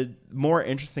the more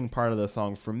interesting part of the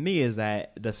song for me is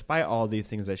that despite all these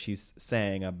things that she's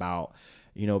saying about,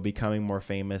 you know, becoming more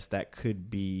famous that could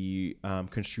be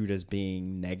construed as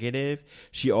being negative,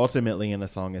 she ultimately in the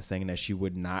song is saying that she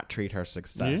would not trade her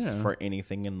success for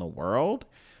anything in the world,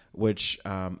 which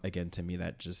again, to me,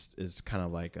 that just is kind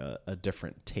of like a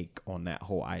different take on that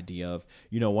whole idea of,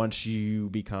 you know, once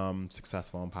you become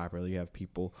successful and popular, you have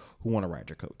people who want to ride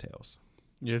your coattails.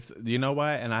 Yes, you know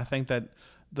what? And I think that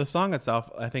the song itself,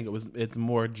 I think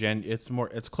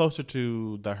it's closer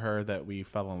to the her that we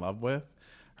fell in love with.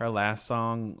 Her last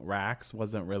song, Racks,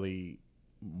 wasn't really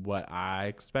what I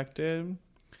expected.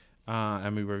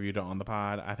 And we reviewed it on the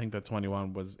pod. I think that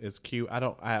 21 is cute.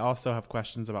 I also have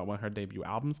questions about when her debut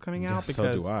album's coming out because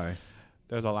so do I.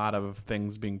 There's a lot of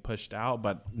things being pushed out,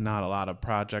 but not a lot of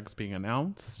projects being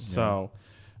announced. Yeah. So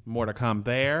more to come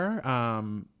there.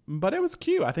 But it was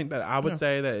cute. I think that I would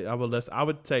say that I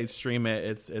would say stream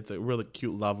it. It's a really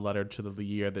cute love letter to the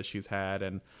year that she's had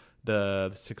and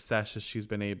the success that she's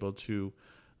been able to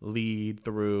lead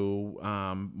through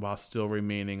while still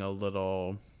remaining a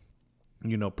little,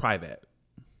 you know, private.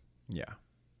 Yeah.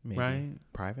 Maybe. Right?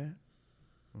 Private?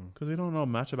 Because we don't know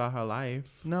much about her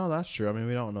life. No, that's true. I mean,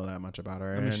 we don't know that much about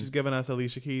her. I mean, she's given us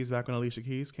Alicia Keys back when Alicia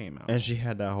Keys came out. And she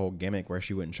had that whole gimmick where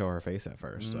she wouldn't show her face at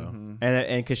first. So,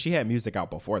 and because she had music out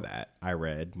before that, I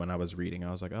read when I was reading,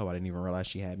 I was like, oh, I didn't even realize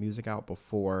she had music out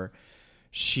before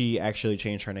she actually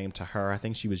changed her name to Her. I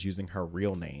think she was using her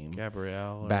real name,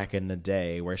 Gabrielle, back in the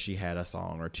day, where she had a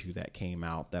song or two that came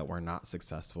out that were not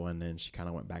successful, and then she kind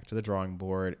of went back to the drawing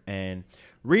board and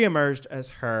reemerged as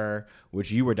Her, which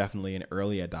you were definitely an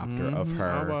early adopter of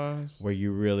Her. I was. Where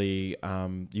you really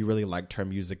liked her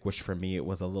music, which for me it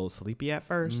was a little sleepy at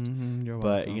first,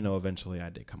 but you know, eventually I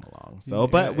did come along. So,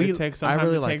 but I really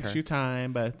like her. It takes you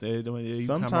time, but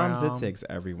sometimes it takes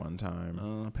everyone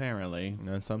time. Apparently,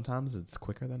 and sometimes it's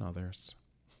quicker than others.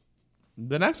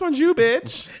 The next one's you,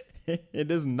 bitch. It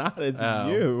is not. It's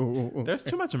you. There's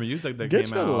too much music that Get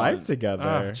came out. your life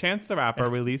together. Chance the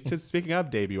Rapper released his. Speaking of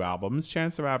debut albums,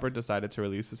 Chance the Rapper decided to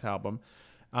release his album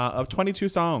of 22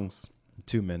 songs.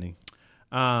 Too many.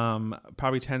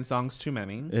 Probably 10 songs too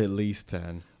many. At least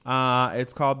 10.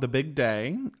 It's called The Big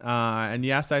Day. And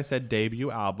yes, I said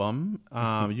debut album.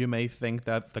 You may think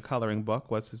that The Coloring Book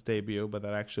was his debut, but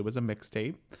that actually was a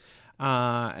mixtape.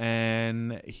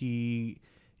 And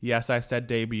yes, I said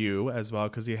debut as well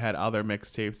because he had other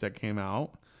mixtapes that came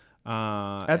out.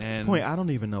 At this point, I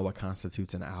don't even know what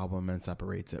constitutes an album and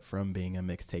separates it from being a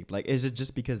mixtape. Like, is it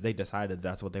just because they decided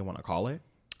that's what they want to call it?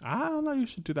 I don't know. You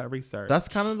should do that research. That's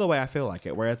kind of the way I feel like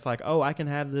it, where it's like, oh, I can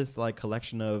have this like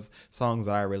collection of songs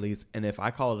that I release, and if I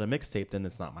call it a mixtape, then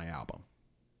it's not my album.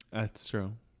 That's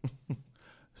true.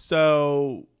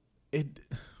 So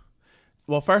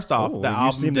well, first off, the album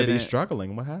you seem to be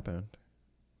struggling. What happened?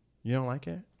 You don't like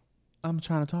it? I'm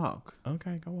trying to talk.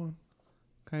 Okay, go on.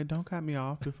 Okay, don't cut me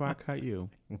off before I cut you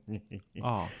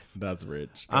off. That's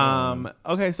rich.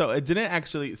 Okay, so it didn't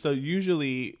actually. So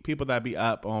usually people that be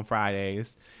up on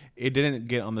Fridays, it didn't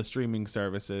get on the streaming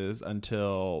services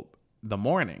until the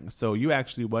morning. So you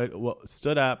actually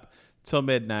stood up till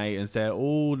midnight and said,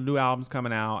 "Oh, new album's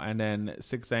coming out," and then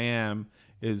 6 a.m.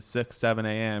 is 7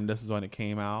 a.m. This is when it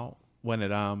came out. When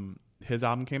his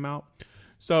album came out.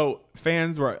 So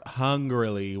fans were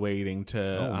hungrily waiting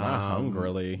to not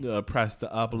hungrily. Press the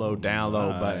upload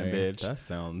download button, bitch. That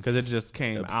sounds Because it just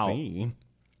came obscene.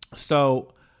 out.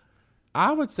 So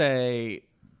I would say,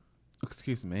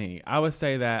 excuse me, I would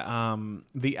say that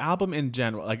the album in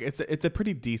general, like it's a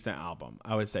pretty decent album.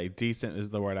 I would say decent is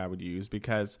the word I would use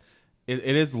because it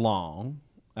is long,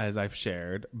 as I've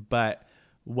shared. But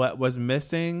what was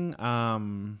missing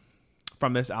from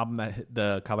this album that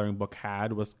the Coloring Book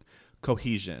had was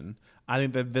cohesion. I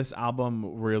think that this album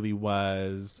really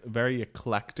was very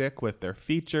eclectic with their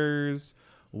features,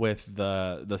 with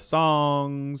the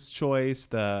songs choice,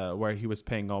 where he was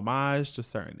paying homage to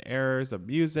certain eras of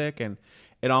music, and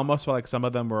it almost felt like some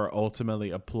of them were ultimately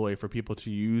a ploy for people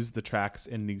to use the tracks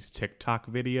in these TikTok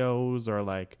videos, or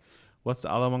like what's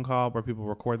the other one called where people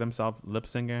record themselves lip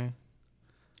syncing?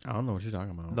 I don't know what you're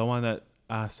talking about. The one that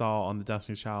I saw on the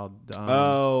Destiny's Child. I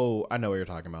know what you're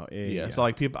talking about. Yeah. So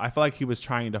like people, I feel like he was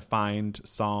trying to find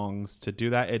songs to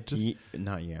do that. It just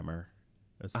not Yammer.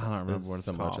 I don't remember what it's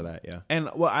similar called. to that. Yeah. And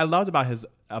what I loved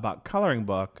about Coloring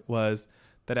Book was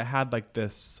that it had like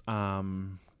this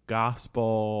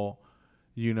gospel,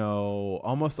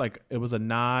 almost like it was a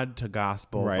nod to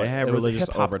gospel. Right. But It had was a religious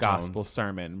hip-hop overtones. gospel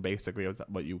sermon, basically, was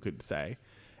what you could say.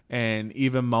 And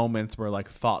even moments were like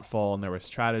thoughtful, and there was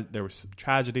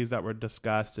tragedies that were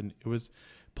discussed, and it was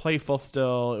playful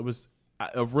still. It was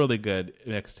a really good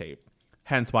mixtape,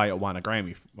 hence why it won a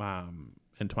Grammy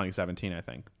in 2017, I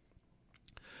think.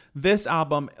 This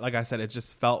album, like I said, it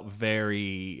just felt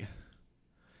very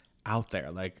out there.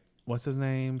 Like, what's his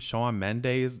name? Shawn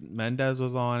Mendes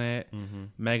was on it. Mm-hmm.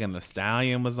 Megan Thee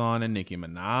Stallion was on it. Nicki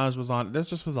Minaj was on it. There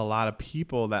just was a lot of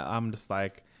people that I'm just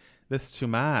like, this is too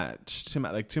much.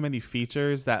 Like too many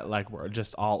features that like were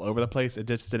just all over the place. It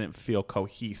just didn't feel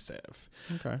cohesive.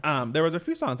 Okay. There was a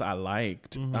few songs I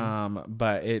liked,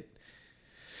 but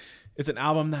it's an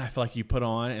album that I feel like you put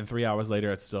on and 3 hours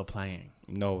later it's still playing.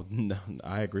 No,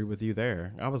 I agree with you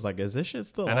there. I was like, is this shit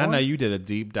still And on? I know you did a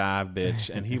deep dive, bitch,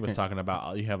 and he was talking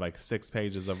about you have like 6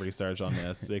 pages of research on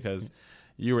this because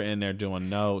you were in there doing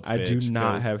notes. I bitch, do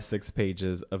not have 6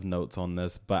 pages of notes on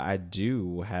this, but I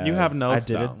do have. You have notes. I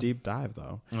did though. a deep dive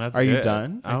though. That's Are you good.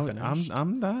 done?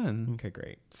 I'm done. Okay,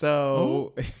 great.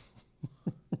 So,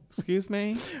 Excuse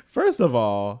me. first of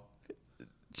all,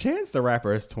 Chance the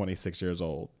Rapper is 26 years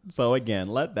old. So again,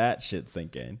 let that shit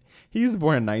sink in. He was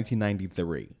born in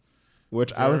 1993,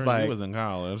 which I was like, you was in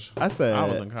college. I said, I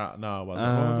was in college. No, I wasn't.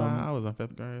 What was I? I was in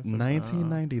 5th grade.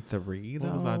 1993 though.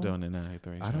 What was I doing in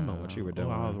 93? I don't know what you were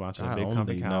doing. I was watching God a big only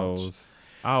comfy couch. knows.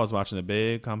 I was watching a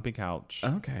big comfy couch.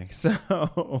 Okay,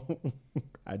 so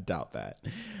I doubt that.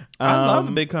 I love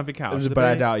the big comfy couch, but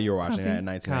I doubt you were watching that in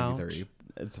comfy 1993.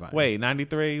 It's fine. Wait,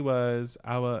 93 was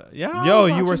I was Yo,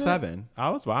 you were watching it. 7. I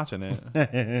was watching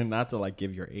it. Not to like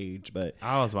give your age, but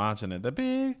I was watching it. The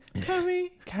big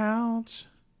comfy couch.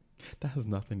 that has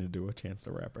nothing to do with Chance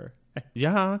the Rapper.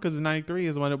 Yeah, because 93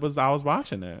 is when it was. I was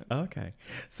watching it. Okay.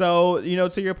 So,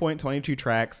 to your point, 22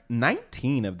 tracks,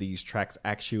 19 of these tracks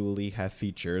actually have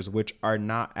features which are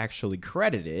not actually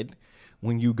credited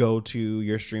when you go to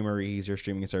your streameries, your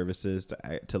streaming services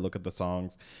to look at the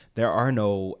songs. There are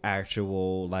no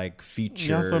actual like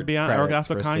feature That's what credits that's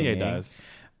what for Kanye singing.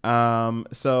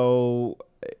 does. So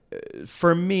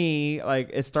for me,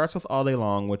 like it starts with All Day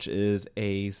Long, which is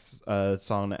a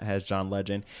song that has John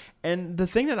Legend. And the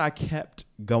thing that I kept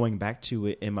going back to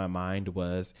it in my mind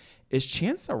was, is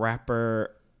Chance the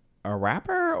Rapper a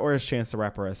rapper or is Chance the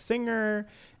Rapper a singer?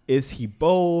 Is he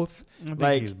both? I think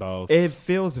like he's both. It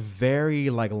feels very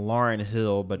like Lauryn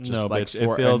Hill, but just like bitch,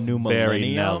 for it feels a new very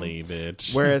millennium. Nelly,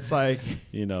 bitch. Where it's like,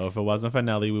 if it wasn't for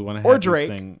Nelly, we wouldn't Or have Drake,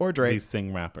 these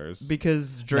sing rappers.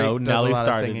 because Drake No, does Nelly a lot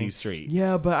started of singing. these streets.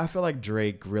 Yeah, but I feel like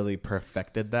Drake really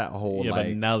perfected that whole Yeah, but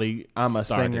like Nelly, I'm a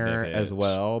started singer it, as bitch.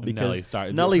 well, because Nelly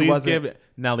started. Nelly Please wasn't- give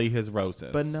Nelly his roses.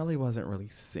 But Nelly wasn't really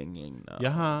singing though.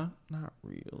 Yeah. Not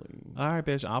really. All right,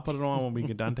 bitch. I'll put it on when we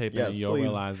get done taping, Yes, and you'll please.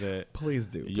 realize it. Please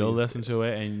do. You'll please listen do. to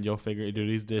it, and you'll do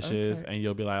these dishes, Okay. and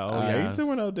you'll be like, "Oh Are yeah, you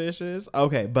doing no dishes?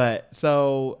 Okay, but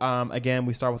so again,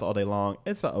 we start with All Day Long.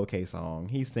 It's an okay song.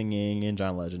 He's singing, and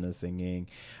John Legend is singing.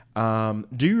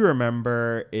 Do you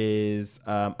remember is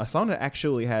a song that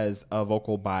actually has a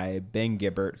vocal by Ben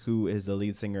Gibbard, who is the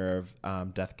lead singer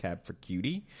of Death Cab for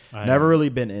Cutie. Never really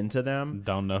been into them.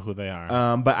 Don't know who they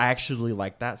are. But I actually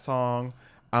like that song.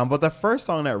 But the first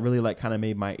song that really like kind of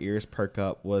made my ears perk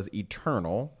up was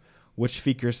Eternal, which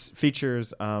features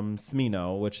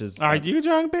Smino, which is Are you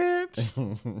drunk,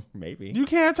 bitch? maybe You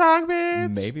can't talk,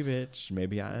 bitch. maybe bitch,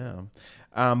 maybe I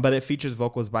am. But it features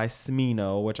vocals by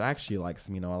Smino, which I actually like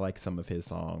Smino. I like some of his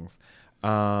songs.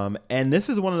 And this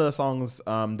is one of the songs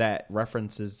that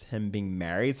references him being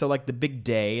married. So like the big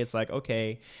day, it's like,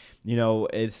 okay, you know,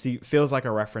 it feels like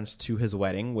a reference to his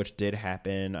wedding, which did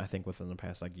happen, I think, within the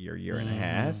past like year and a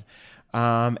half.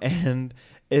 And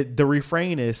the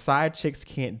refrain is, side chicks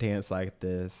can't dance like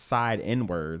this, side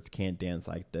N-words can't dance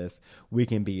like this, we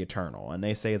can be eternal. And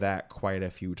they say that quite a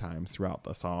few times throughout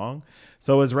the song.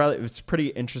 So it's pretty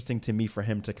interesting to me for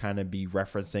him to kind of be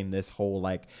referencing this whole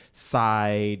like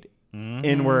side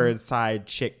N-word side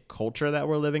chick culture that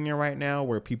we're living in right now,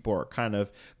 where people are kind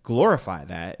of glorify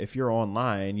that. If you're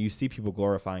online, you see people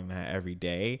glorifying that every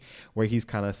day, where he's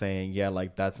kind of saying, yeah,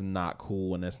 like that's not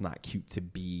cool and it's not cute to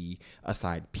be a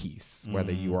side piece,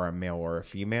 whether you are a male or a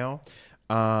female.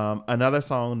 Another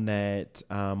song that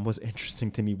was interesting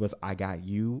to me was I Got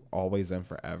You, Always and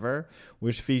Forever,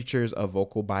 which features a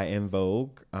vocal by En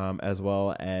Vogue, as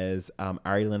well as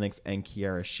Ari Lennox and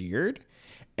Kiara Sheard.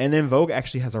 And En Vogue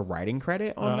actually has a writing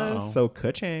credit on this. So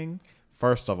Ka-ching,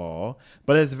 first of all.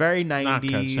 But it's very 90s. Not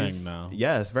Ka-ching, no.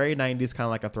 Yeah, it's very 90s, kind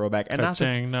of like a throwback. And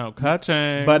Ka-ching, no.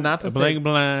 Ka-ching. But not to bling, say,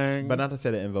 bling. But not to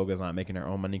say that En Vogue is not making their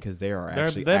own money, because they are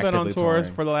actually they've been on actively tours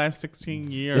touring for the last 16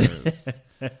 years.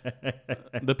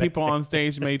 The people on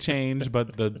stage may change,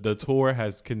 but the tour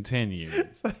has continued.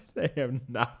 They have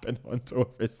not been on tour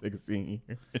for 16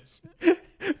 years.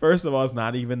 First of all, it's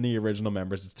not even the original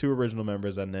members. It's 2 original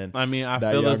members, and then I mean, I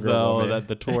feel as though that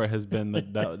the tour has been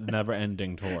the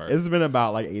never-ending tour. It's been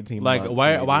about like 18 like, months.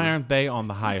 why aren't they on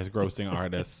the highest grossing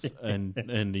artists in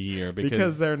the year?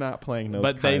 Because they're not playing those.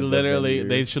 But they literally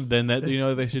they should then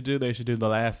they should do the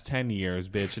last 10 years,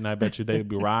 bitch, and I bet you they'd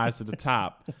be rise to the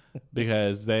top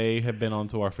because they have been on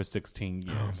tour for 16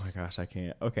 years. Oh my gosh, I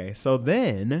can't. Okay, so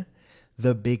then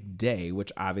The Big Day,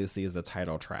 which obviously is the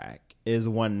title track, is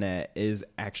one that is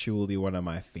actually one of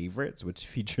my favorites, which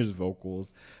features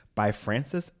vocals by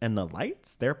Francis and the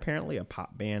Lights. They're apparently a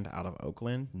pop band out of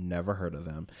Oakland. Never heard of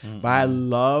them. But I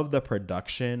love the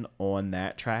production on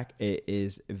that track. It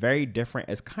is very different.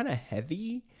 It's kind of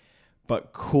heavy,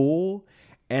 but cool.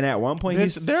 And at one point,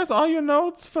 there's all your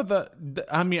notes for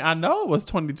I mean, I know it was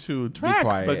 22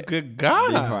 tracks, but good God.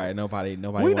 Be quiet. Nobody.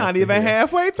 We're not even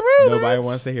halfway through. Nobody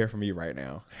wants to hear from you right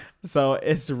now. So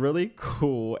it's really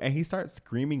cool. And he starts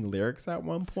screaming lyrics at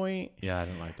one point. Yeah, I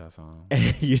didn't like that song.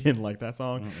 You didn't like that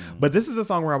song? But this is a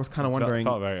song where I was kind of wondering. It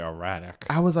felt very erratic.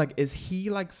 I was like, is he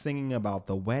like singing about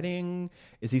the wedding?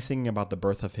 Is he singing about the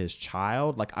birth of his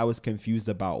child? Like, I was confused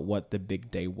about what the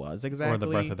big day was exactly. Or the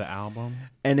birth of the album.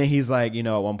 And then he's like, you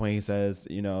know, at one point he says,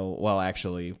 you know, well,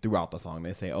 actually, throughout the song,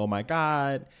 they say, oh my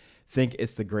God, think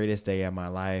it's the greatest day of my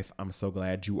life. I'm so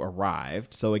glad you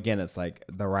arrived. So again, it's like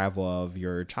the arrival of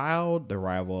your child, the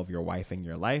arrival of your wife in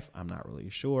your life. I'm not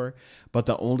really sure. But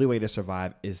the only way to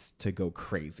survive is to go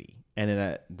crazy. And then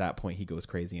at that point, he goes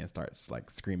crazy and starts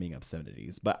like screaming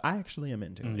obscenities. But I actually am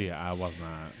into it. Yeah, I was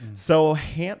not. So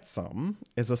Handsome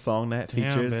is a song that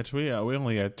features... Damn, bitch, we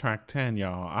only at track 10,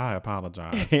 y'all. I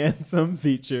apologize. Handsome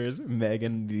features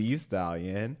Megan Thee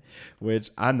Stallion, which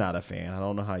I'm not a fan. I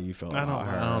don't know how you feel about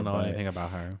her. I don't know anything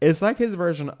about her. It's like his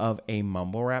version of a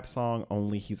mumble rap song,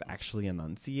 only he's actually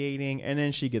enunciating. And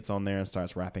then she gets on there and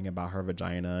starts rapping about her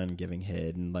vagina and giving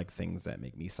head and like things that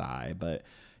make me sigh. But...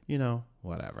 you know,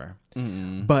 whatever.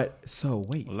 But so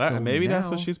wait, maybe that's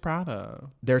what she's proud of.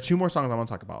 There are 2 more songs I want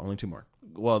to talk about. Only 2 more.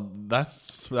 Well,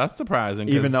 that's surprising.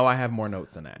 Even though I have more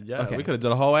notes than that. Yeah, okay. We could have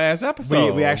done a whole ass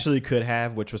episode. We actually could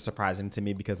have, which was surprising to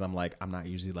me because I'm not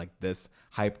usually like this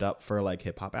hyped up for like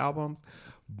hip hop albums.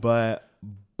 But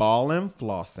Ballin'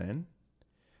 Flossin',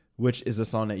 which is a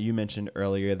song that you mentioned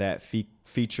earlier that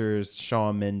features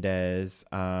Shawn Mendes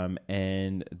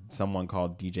and someone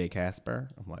called DJ Casper.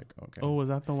 I'm like, okay. Oh, was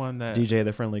that the one that DJ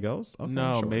The Friendly Ghost? Okay,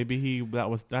 no, sure. maybe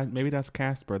maybe that's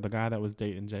Casper, the guy that was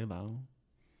dating J-Lo.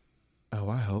 Oh,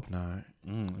 I hope not.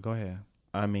 Go ahead.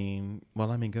 I mean,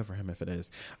 good for him if it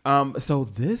is. So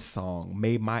this song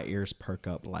made my ears perk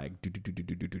up like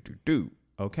do.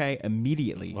 Okay,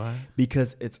 immediately. What?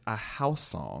 Because it's a house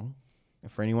song.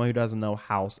 For anyone who doesn't know,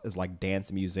 house is like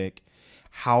dance music.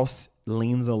 House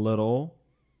leans a little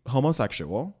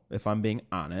homosexual, if I'm being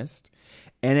honest.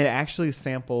 And it actually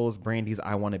samples Brandy's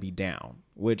I Want to Be Down,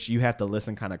 which you have to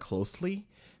listen kind of closely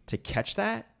to catch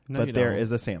that. No, but there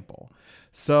is a sample.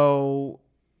 So,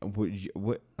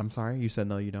 I'm sorry, you said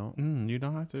no, you don't? You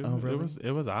don't have to. Oh, really?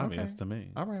 It was obvious Okay. to me.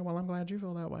 All right, well, I'm glad you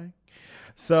feel that way.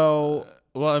 So...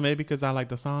 well, maybe because I like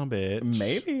the song, bitch.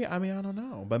 Maybe. I mean, I don't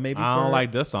know. But maybe I don't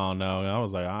like this song, though. I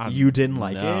was like... you didn't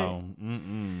like it?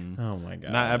 Mm-mm. Oh, my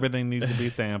God. Not everything needs to be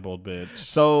sampled, bitch.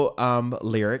 So,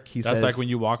 Lyric, he says... That's like when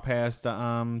you walk past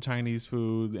the Chinese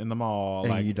food in the mall.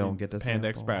 And like you don't get the Panda sample.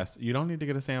 Express. You don't need to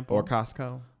get a sample. Or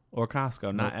Costco. or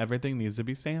Costco. Not everything needs to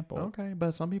be sampled. Okay,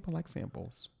 but some people like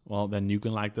samples. Well, then you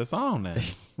can like the song then.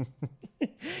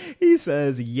 He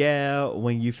says, yeah,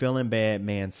 when you feeling bad,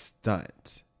 man,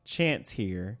 stunt. Chance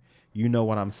here. You know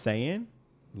what I'm saying?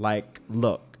 Like,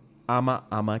 look,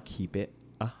 I'ma keep it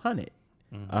 100.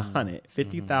 100.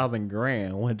 50,000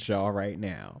 grand with y'all right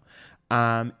now.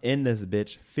 I'm in this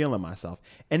bitch feeling myself.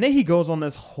 And then he goes on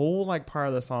this whole like part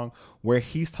of the song where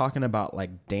he's talking about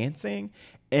like dancing.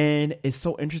 And it's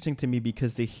so interesting to me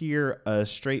because to hear a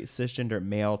straight cisgender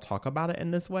male talk about it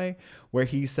in this way, where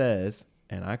he says,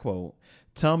 and I quote,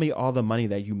 tell me all the money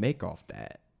that you make off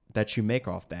that you make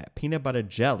off that. Peanut butter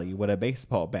jelly with a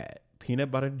baseball bat.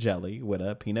 Peanut butter jelly with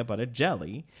a peanut butter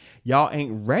jelly. Y'all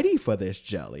ain't ready for this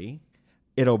jelly.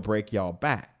 It'll break y'all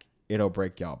back. It'll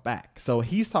break y'all back. So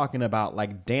he's talking about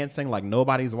like dancing like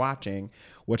nobody's watching,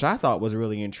 which I thought was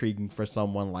really intriguing for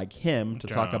someone like him to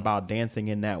talk about dancing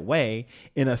in that way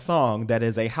in a song that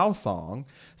is a house song.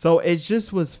 So it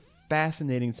just was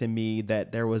fascinating to me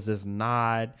that there was this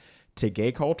nod to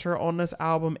gay culture on this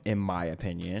album, in my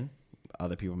opinion.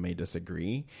 Other people may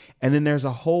disagree. And then there's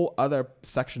a whole other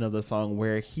section of the song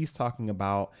where he's talking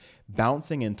about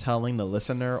bouncing and telling the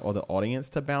listener or the audience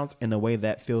to bounce in a way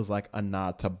that feels like a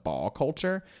nod to ball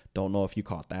culture. Don't know if you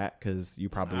caught that because you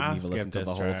probably didn't even listen to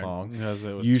the whole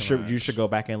song. You should go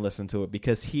back and listen to it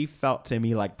because he felt to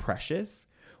me like Precious,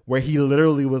 where he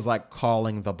literally was like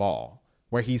calling the ball,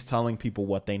 where he's telling people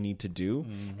what they need to do.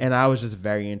 And I was just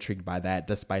very intrigued by that,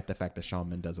 despite the fact that Shawn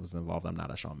Mendes was involved. I'm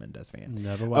not a Shawn Mendes fan.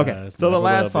 Never was. Okay, so the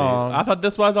last song. I thought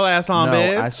this was the last song, No,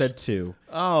 bitch. I said 2.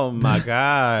 Oh, my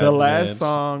God. The last bitch.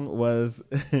 song was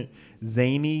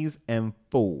Zanies and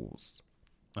Fools,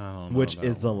 I don't know which that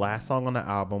is the one. last song on the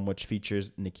album, which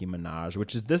features Nicki Minaj,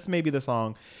 which is this may be the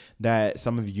song that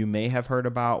some of you may have heard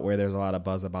about, where there's a lot of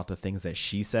buzz about the things that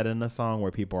she said in the song,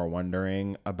 where people are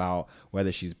wondering about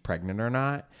whether she's pregnant or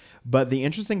not. But the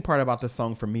interesting part about this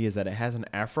song for me is that it has an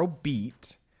Afro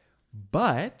beat,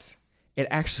 but it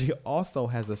actually also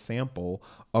has a sample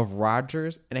of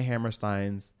Rodgers and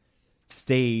Hammerstein's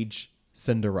stage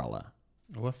Cinderella.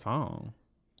 What song?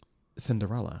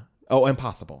 Cinderella. Oh,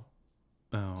 Impossible.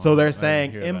 Oh, So they're I didn't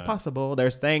saying hear that. impossible.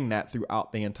 They're saying that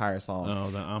throughout the entire song.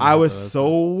 Oh, then I'm I gonna was have to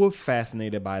so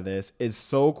fascinated by this. It's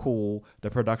so cool. The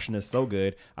production is so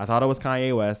good. I thought it was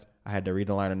Kanye West. I had to read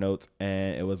the liner notes,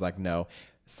 and it was like, no.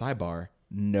 Sidebar,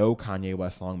 no Kanye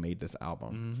West song made this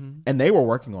album. And they were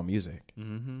working on music.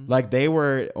 Like they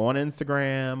were on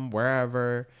Instagram,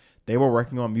 wherever. They were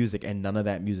working on music, and none of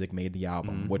that music made the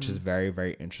album, which is very,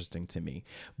 very interesting to me.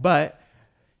 But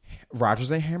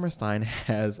Rodgers and Hammerstein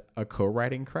has a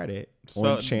co-writing credit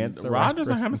on Chance the Rodgers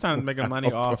and Rapper's Hammerstein is making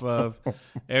money off of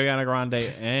Ariana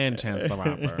Grande and Chance the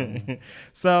Rapper.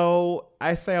 So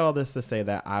I say all this to say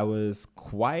that I was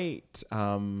quite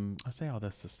I say all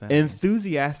this to say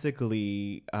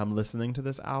enthusiastically listening to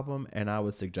this album, and I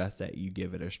would suggest that you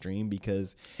give it a stream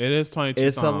because it is 22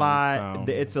 it's songs, a lot.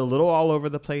 so- It's a little all over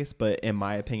the place, but in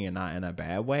my opinion, not in a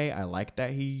bad way. I like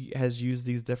that he has used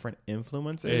these different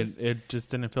influences. It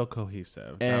just didn't feel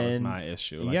cohesive. That was my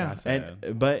issue. Like I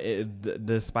said. But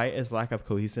despite its lack of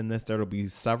cohesiveness, there'll be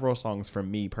several songs from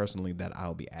me personally that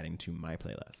I'll be adding to my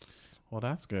playlist. Well,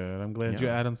 that's good. I'm glad Yeah. you're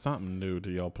adding something new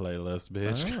to your playlist,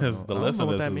 bitch, Oh, because the I don't list know of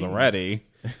what this that is means. already.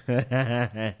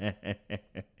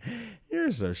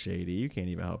 You're so shady. You can't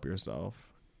even help yourself.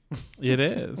 It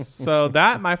is. So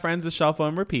that, my friends, is Shuffle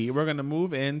and Repeat. We're going to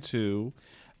move into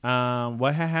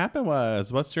what had happened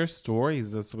was. What's your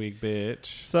stories this week, bitch?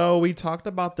 So we talked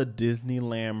about the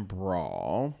Disneyland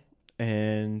brawl.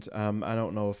 And I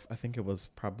don't know if I think it was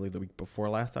probably the week before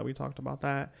last that we talked about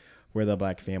that, where the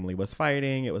black family was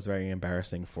fighting. It was very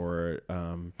embarrassing for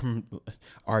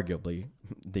arguably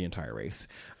the entire race.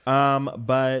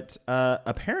 But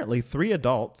apparently 3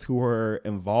 adults who were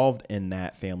involved in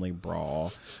that family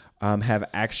brawl have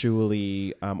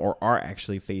actually or are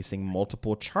actually facing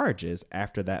multiple charges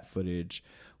after that footage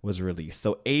was released.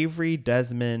 So Avery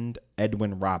Desmond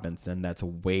Edwin Robinson, that's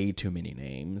way too many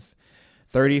names,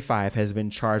 35, has been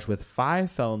charged with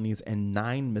 5 felonies and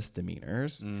 9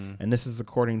 misdemeanors. And this is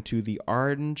according to the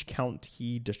Orange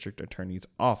County District Attorney's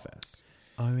Office.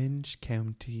 Orange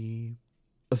County.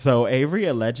 So Avery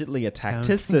allegedly attacked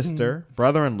his sister,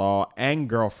 brother-in-law, and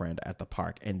girlfriend at the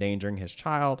park, endangering his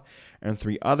child and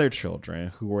 3 other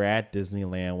children who were at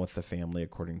Disneyland with the family,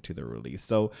 according to the release.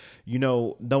 So, you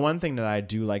know, the one thing that I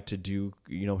do like to do,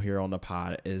 you know, here on the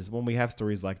pod is when we have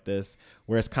stories like this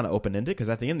where it's kind of open-ended, because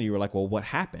at the end you were like, well, what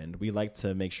happened? We like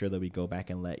to make sure that we go back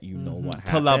and let you know what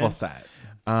happened. To level set.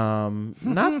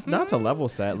 Not to level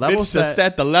set. Bitch, just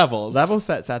set the levels. Level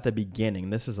sets at the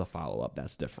beginning. This is a follow-up.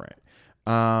 That's different.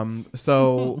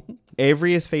 So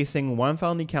Avery is facing 1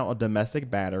 felony count of domestic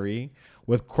battery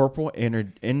with corporal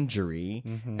injury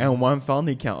and 1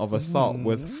 felony count of assault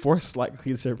with force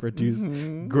likely to produce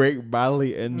great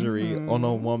bodily injury on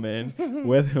a woman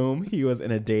with whom he was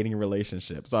in a dating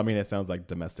relationship. So, I mean, it sounds like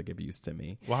domestic abuse to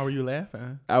me. Why were you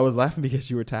laughing? I was laughing because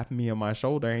you were tapping me on my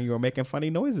shoulder and you were making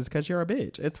funny noises because you're a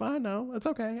bitch. It's fine, though. It's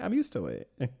okay. I'm used to it.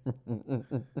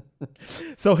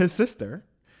 So his sister,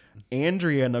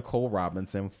 Andrea Nicole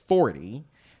Robinson, 40,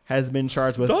 has been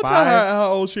charged with Don't tell her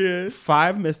how old she is.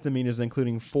 5 misdemeanors,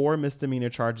 including 4 misdemeanor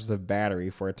charges of battery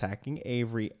for attacking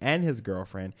Avery and his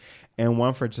girlfriend, and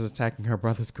 1 for just attacking her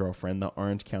brother's girlfriend, the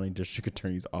Orange County District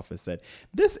Attorney's Office said.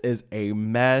 This is a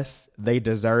mess. They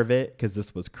deserve it because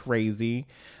this was crazy.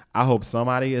 I hope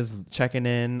somebody is checking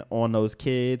in on those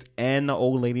kids and the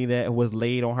old lady that was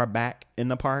laid on her back in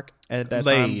the park at that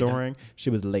time during. She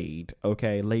was laid,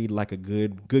 okay? Laid like a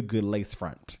good lace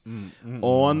front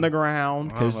on the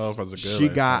ground because she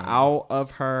got out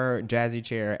of her jazzy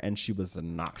chair and she was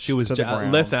knocked She was to the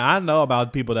ground. Listen, I know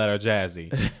about people that are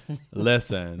jazzy.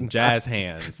 Listen, jazz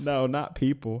hands. No, not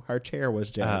people. Her chair was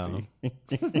jazzy.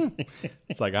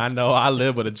 It's like, I know I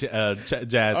live with a jazz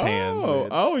hands. Bitch.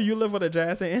 Oh, you live with a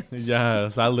jazz hand?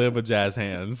 Yes, I live with jazz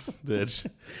hands, bitch.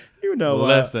 You know what?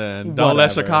 Listen, don't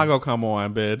let Chicago come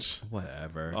on, bitch.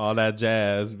 Whatever. All that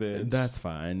jazz, bitch. That's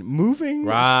fine. Moving.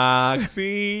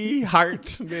 Roxy Hart,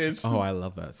 bitch. Oh, I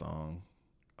love that song.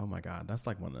 Oh my God, that's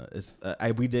like one of it's.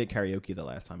 We did karaoke the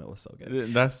last time. It was so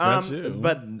good. That's you.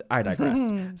 But I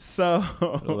digress. So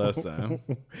listen.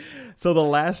 So the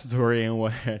last story and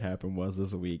what had happened was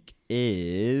this week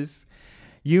is.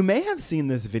 You may have seen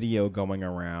this video going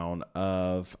around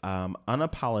of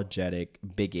unapologetic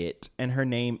bigot, and her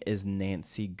name is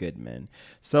Nancy Goodman.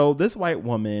 So this white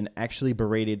woman actually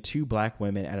berated 2 black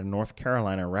women at a North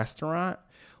Carolina restaurant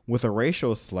with a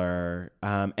racial slur.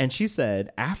 And she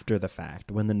said after the fact,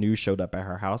 when the news showed up at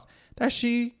her house, that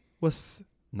she was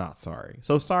not sorry.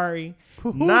 So sorry,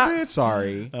 not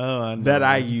sorry that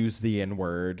I used the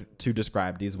N-word to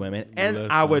describe these women. And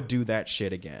listen. I would do that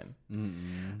shit again.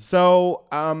 So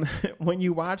when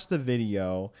you watch the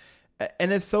video,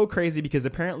 and it's so crazy because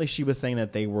apparently she was saying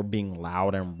that they were being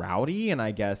loud and rowdy and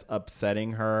I guess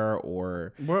upsetting her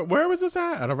or... Where was this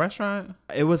at? At a restaurant?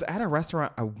 It was at a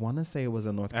restaurant. I want to say it was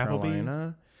in North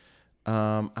Carolina.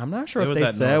 I'm not sure if they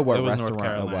said what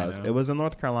restaurant it was. It was in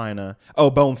North Carolina. Oh,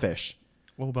 Bonefish.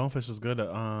 Well, Bonefish is good.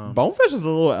 Bonefish is a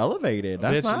little elevated.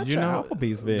 That's bitch, not your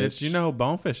Applebee's, bitch. You know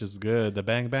Bonefish is good. The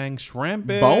Bang Bang Shrimp,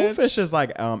 bitch. Bonefish is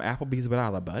like Applebee's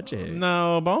without a budget.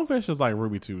 No, Bonefish is like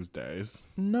Ruby Tuesdays.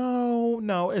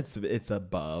 No, it's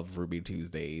above Ruby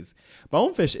Tuesdays.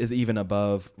 Bonefish is even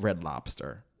above Red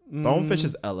Lobster. Bonefish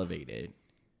is elevated.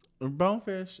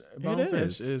 Bonefish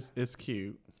is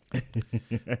cute.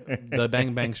 The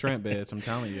Bang Bang Shrimp, bitch. I'm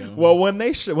telling you. Well, when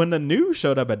the news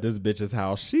showed up at this bitch's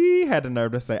house, she had the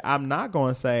nerve to say, "I'm not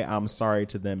going to say I'm sorry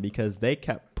to them because they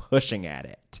kept pushing at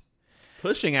it."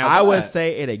 Pushing at. I would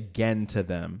say it again to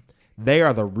them. They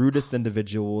are the rudest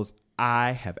individuals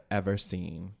I have ever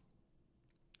seen.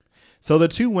 So the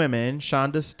 2 women,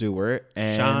 Shonda Stewart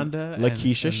and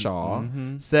Lakeisha Shaw,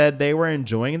 said they were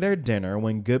enjoying their dinner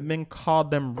when Goodman called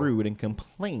them rude and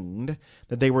complained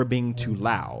that they were being too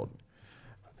loud.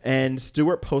 And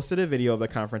Stewart posted a video of the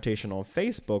confrontation on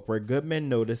Facebook where Goodman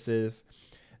notices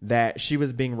that she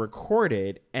was being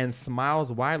recorded and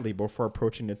smiles widely before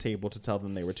approaching the table to tell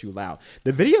them they were too loud.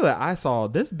 The video that I saw,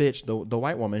 this bitch, the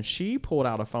white woman, she pulled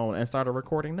out a phone and started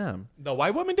recording them. The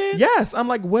white woman did? Yes. I'm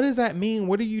like, what does that mean?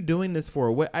 What are you doing this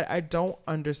for? What I don't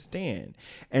understand.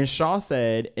 And Shaw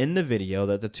said in the video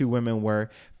that the 2 women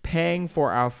were paying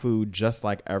for our food just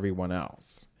like everyone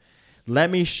else.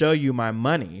 Let me show you my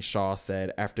money, Shaw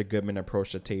said after Goodman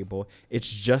approached the table. It's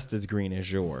just as green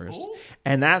as yours. Ooh.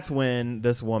 And that's when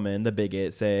this woman, the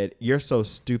bigot, said, "You're so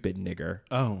stupid, nigger."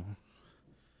 Oh.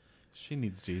 She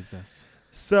needs Jesus.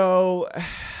 So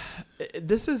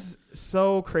this is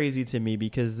so crazy to me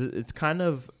because it's kind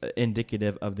of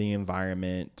indicative of the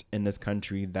environment in this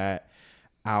country that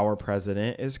our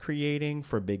president is creating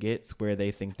for bigots, where they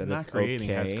think that it's okay.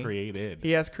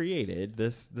 He has created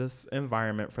this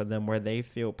environment for them where they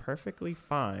feel perfectly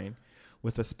fine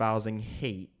with espousing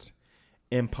hate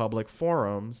in public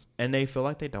forums, and they feel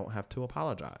like they don't have to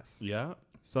apologize. Yeah.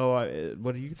 So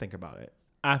what do you think about it?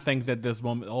 I think that this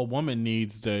old woman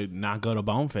needs to not go to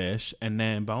Bonefish, and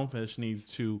then Bonefish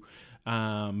needs to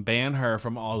ban her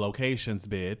from all locations,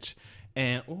 bitch.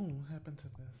 And what happened to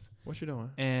this? What you doing?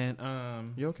 And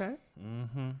you okay?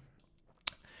 Mm-hmm.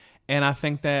 And I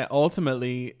think that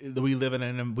ultimately we live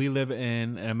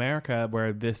in America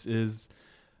where this is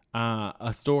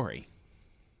a story,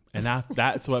 And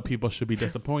that's what people should be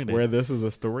disappointed. Where this is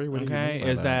a story? What do you Okay, mean by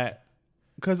is that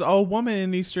because old woman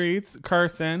in these streets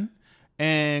cursing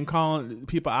and calling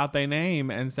people out their name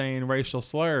and saying racial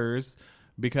slurs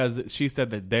because she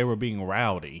said that they were being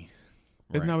rowdy.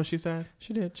 Isn't that what she said?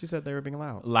 She did. She said they were being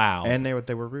loud. And they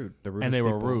were rude. and they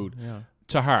were rude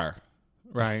to her,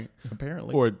 right?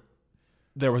 Apparently. Or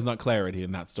there was not clarity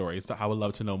in that story. So I would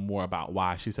love to know more about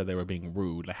why she said they were being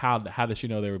rude. Like how did she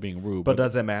know they were being rude? But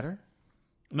does it matter?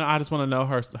 No, I just want to know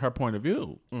her point of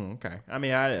view. Okay. I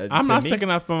mean, I'm not sticking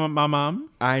up for my mom.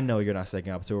 I know you're not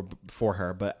sticking up for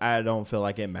her, but I don't feel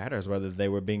like it matters whether they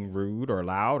were being rude or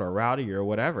loud or rowdy or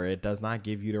whatever. It does not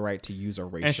give you the right to use a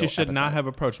racial And she should epithet. not have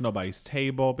approached nobody's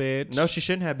table, bitch. No, she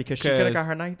shouldn't have because she could have got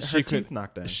her teeth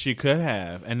knocked in. She could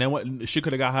have. And then what? She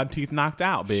could have got her teeth knocked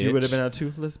out, bitch. She would have been a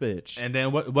toothless bitch. And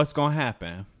then what's going to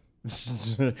happen?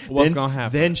 What's going to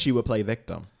happen? Then she would play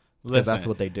victim. Because that's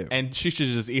what they do. And she should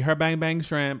just eat her bang bang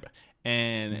shrimp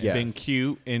and been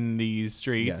cute in these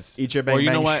streets. Yes. Eat your bang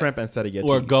bang shrimp instead of your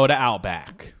Or teeth. go to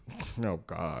Outback. Oh,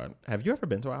 God. Have you ever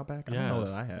been to Outback? I don't know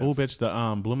that I have. Oh, bitch,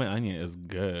 the blooming onion is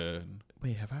good.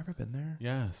 Wait, have I ever been there?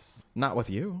 Yes. Not with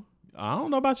you. I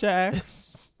don't know about your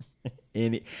ex.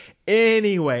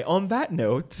 Anyway, on that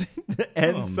note,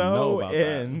 and so about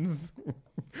ends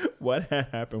what had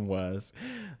happened was.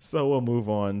 So we'll move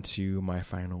on to my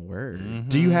final word.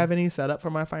 Do you have any setup for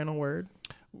my final word?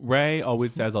 Ray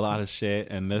always says a lot of shit,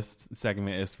 and this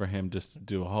segment is for him just to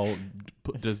do a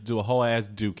whole ass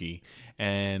dookie.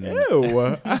 And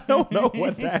Ew, I don't know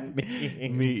what that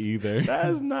means. Me either.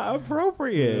 That's not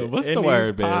appropriate. What's in the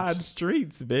word, these pod bitch?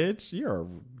 streets, bitch. You're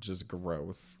just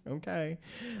gross. Okay.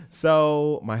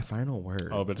 So my final word.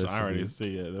 Oh, bitch, this I already week-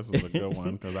 see it. This is a good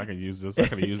one because I could use this. I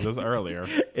could have used this earlier.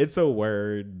 It's a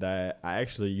word that I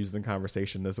actually used in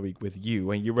conversation this week with you,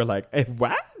 and you were like, "Hey,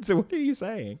 what? What are you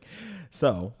saying?"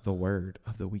 So the word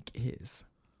of the week is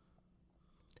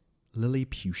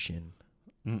Lilliputian.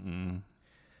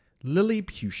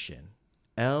 Lilliputian.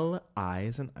 L-I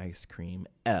as in ice cream.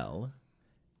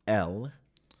 L-I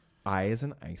as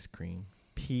in ice cream.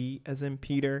 P as in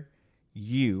Peter.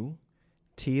 U.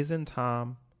 T as in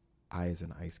Tom. I as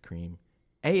in ice cream.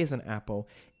 A as in apple.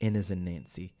 N as in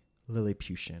Nancy.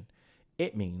 Lilliputian.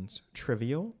 It means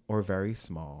trivial or very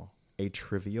small. A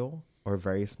trivial or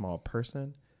very small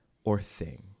person or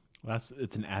thing.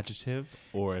 It's an adjective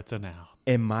or it's a noun.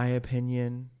 In my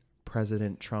opinion,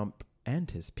 President Trump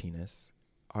and his penis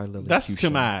are Lilliputian. That's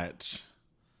too much.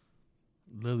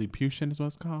 Lilliputian is what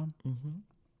it's called?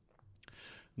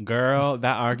 Mm-hmm. Girl,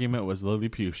 that argument was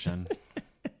Lilliputian.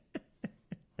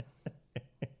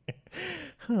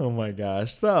 Oh my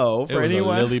gosh! So for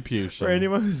anyone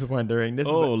who's wondering, this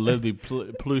is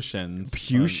Lilliputians.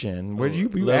 Putian. Where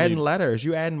you adding letters?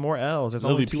 You adding more L's? There's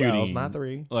only 2 L's, not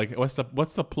 3. Like what's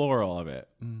the plural of it?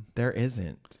 There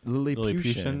isn't. Lilliputian.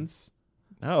 Lilliputians.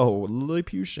 No,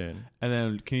 Lilliputian. And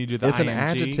then can you do the It's ing? an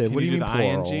adjective. Can What do you do mean the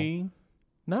plural? ing?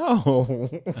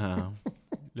 No.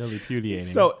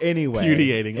 Lilliputiating. So anyway,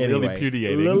 Lilliputiating.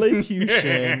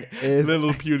 Lilliputian is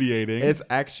Lilliputiating. It's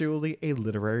actually a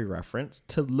literary reference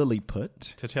to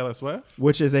Lilliput, To Taylor Swift?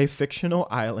 which is a fictional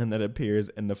island that appears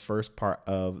in the first part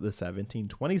of the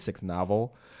 1726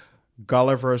 novel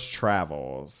Gulliver's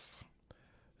Travels.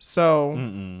 So,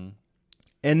 in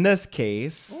this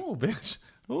case, Oh, bitch.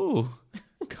 Ooh.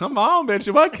 Come on, bitch.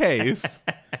 In what case?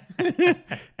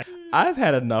 I've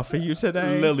had enough of you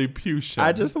today. Lilliputian.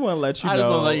 I just want to let you know. I just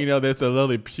want to let you know there's a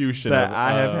Lilliputian. that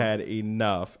I have had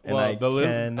enough, and well,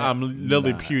 cannot. I'm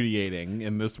Lilliputiating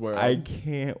in this world. I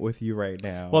can't with you right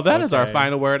now. well, that is our okay?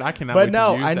 final word. I cannot. But wait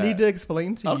no, to use I that. need to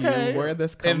explain to you where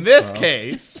this comes from. In this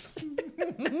case,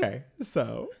 Okay,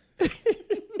 so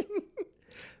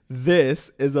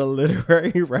this is a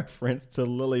literary reference to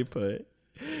Lilliput,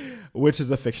 which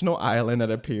is a fictional island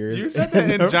that appears. you said that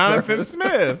in Jonathan first-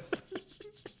 Smith.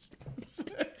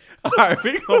 All right,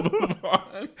 we gonna move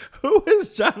on. Who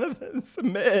is Jonathan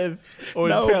Smith? Or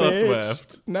no, Taylor bitch.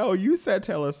 Swift. No, you said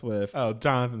Taylor Swift. Oh,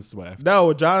 Jonathan Swift.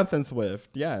 No, Jonathan Swift.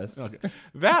 Yes. Okay.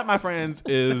 That, my friends,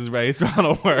 is Ray's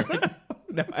final word.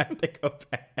 No, I have to go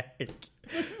back.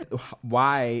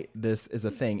 Why this is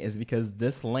a thing is because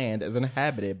this land is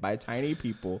inhabited by tiny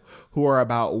people who are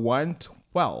about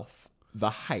 1/12 the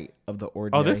height of the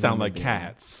ordinary. Oh, this sounds human like being.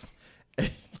 cats.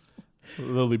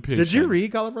 Lilliputian. Did you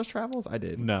read Gulliver's Travels? I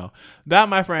did. No. That,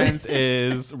 my friends,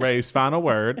 is Ray's final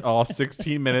word. All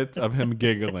 16 minutes of him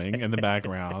giggling in the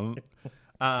background.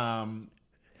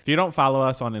 If you don't follow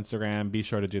us on Instagram, be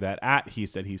sure to do that at He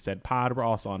Said Pod. We're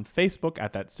also on Facebook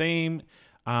at that same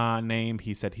name,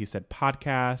 He Said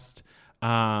Podcast.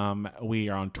 We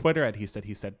are on Twitter at He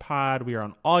Said Pod. We are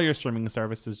on all your streaming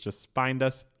services. Just find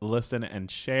us, listen, and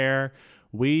share.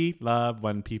 We love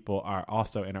when people are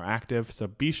also interactive. So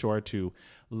be sure to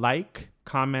like,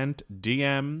 comment,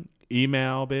 DM,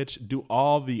 email, bitch. Do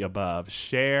all the above.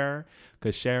 Share,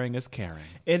 because sharing is caring.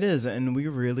 It is, and we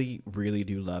really, really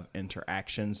do love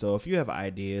interaction. So if you have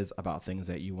ideas about things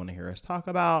that you want to hear us talk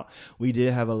about, we do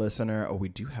have a listener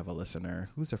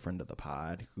who's a friend of the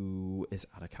pod, who is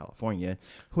out of California,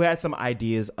 who had some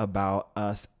ideas about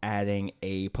us adding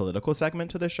a political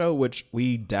segment to the show, which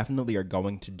we definitely are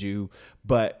going to do,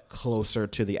 but closer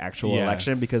to the actual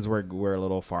election, because we're a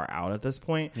little far out at this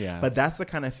point. Yes. But that's the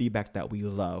kind of feedback that we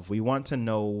love. We want to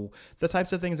know the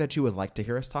types of things that you would like to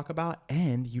hear us talk about.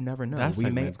 And you never know. That We may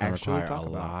segment's gonna actually require talk a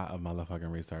about lot of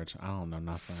motherfucking research. I don't know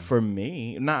nothing. For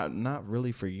me, not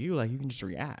really for you. Like, you can just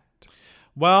react.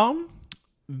 Well,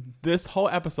 this whole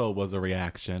episode was a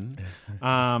reaction.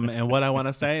 And what I want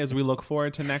to say is we look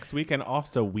forward to next week. And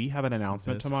also, we have an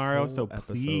announcement tomorrow. So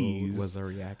please, was a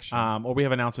reaction. or we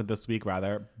have an announcement this week,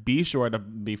 rather. Be sure to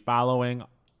be following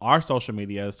our social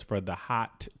medias for the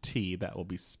hot tea that will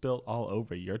be spilled all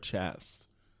over your chest.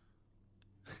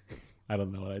 I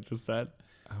don't know what I just said.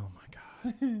 Oh my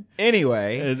God.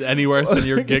 Anyway. Any worse than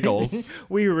your giggles.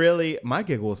 My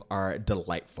giggles are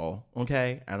delightful.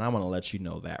 Okay. And I'm going to let you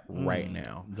know that right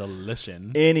now. Delicious.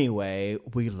 Anyway,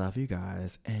 we love you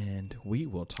guys, and we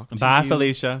will talk to you. Bye,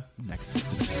 Felicia. Next week.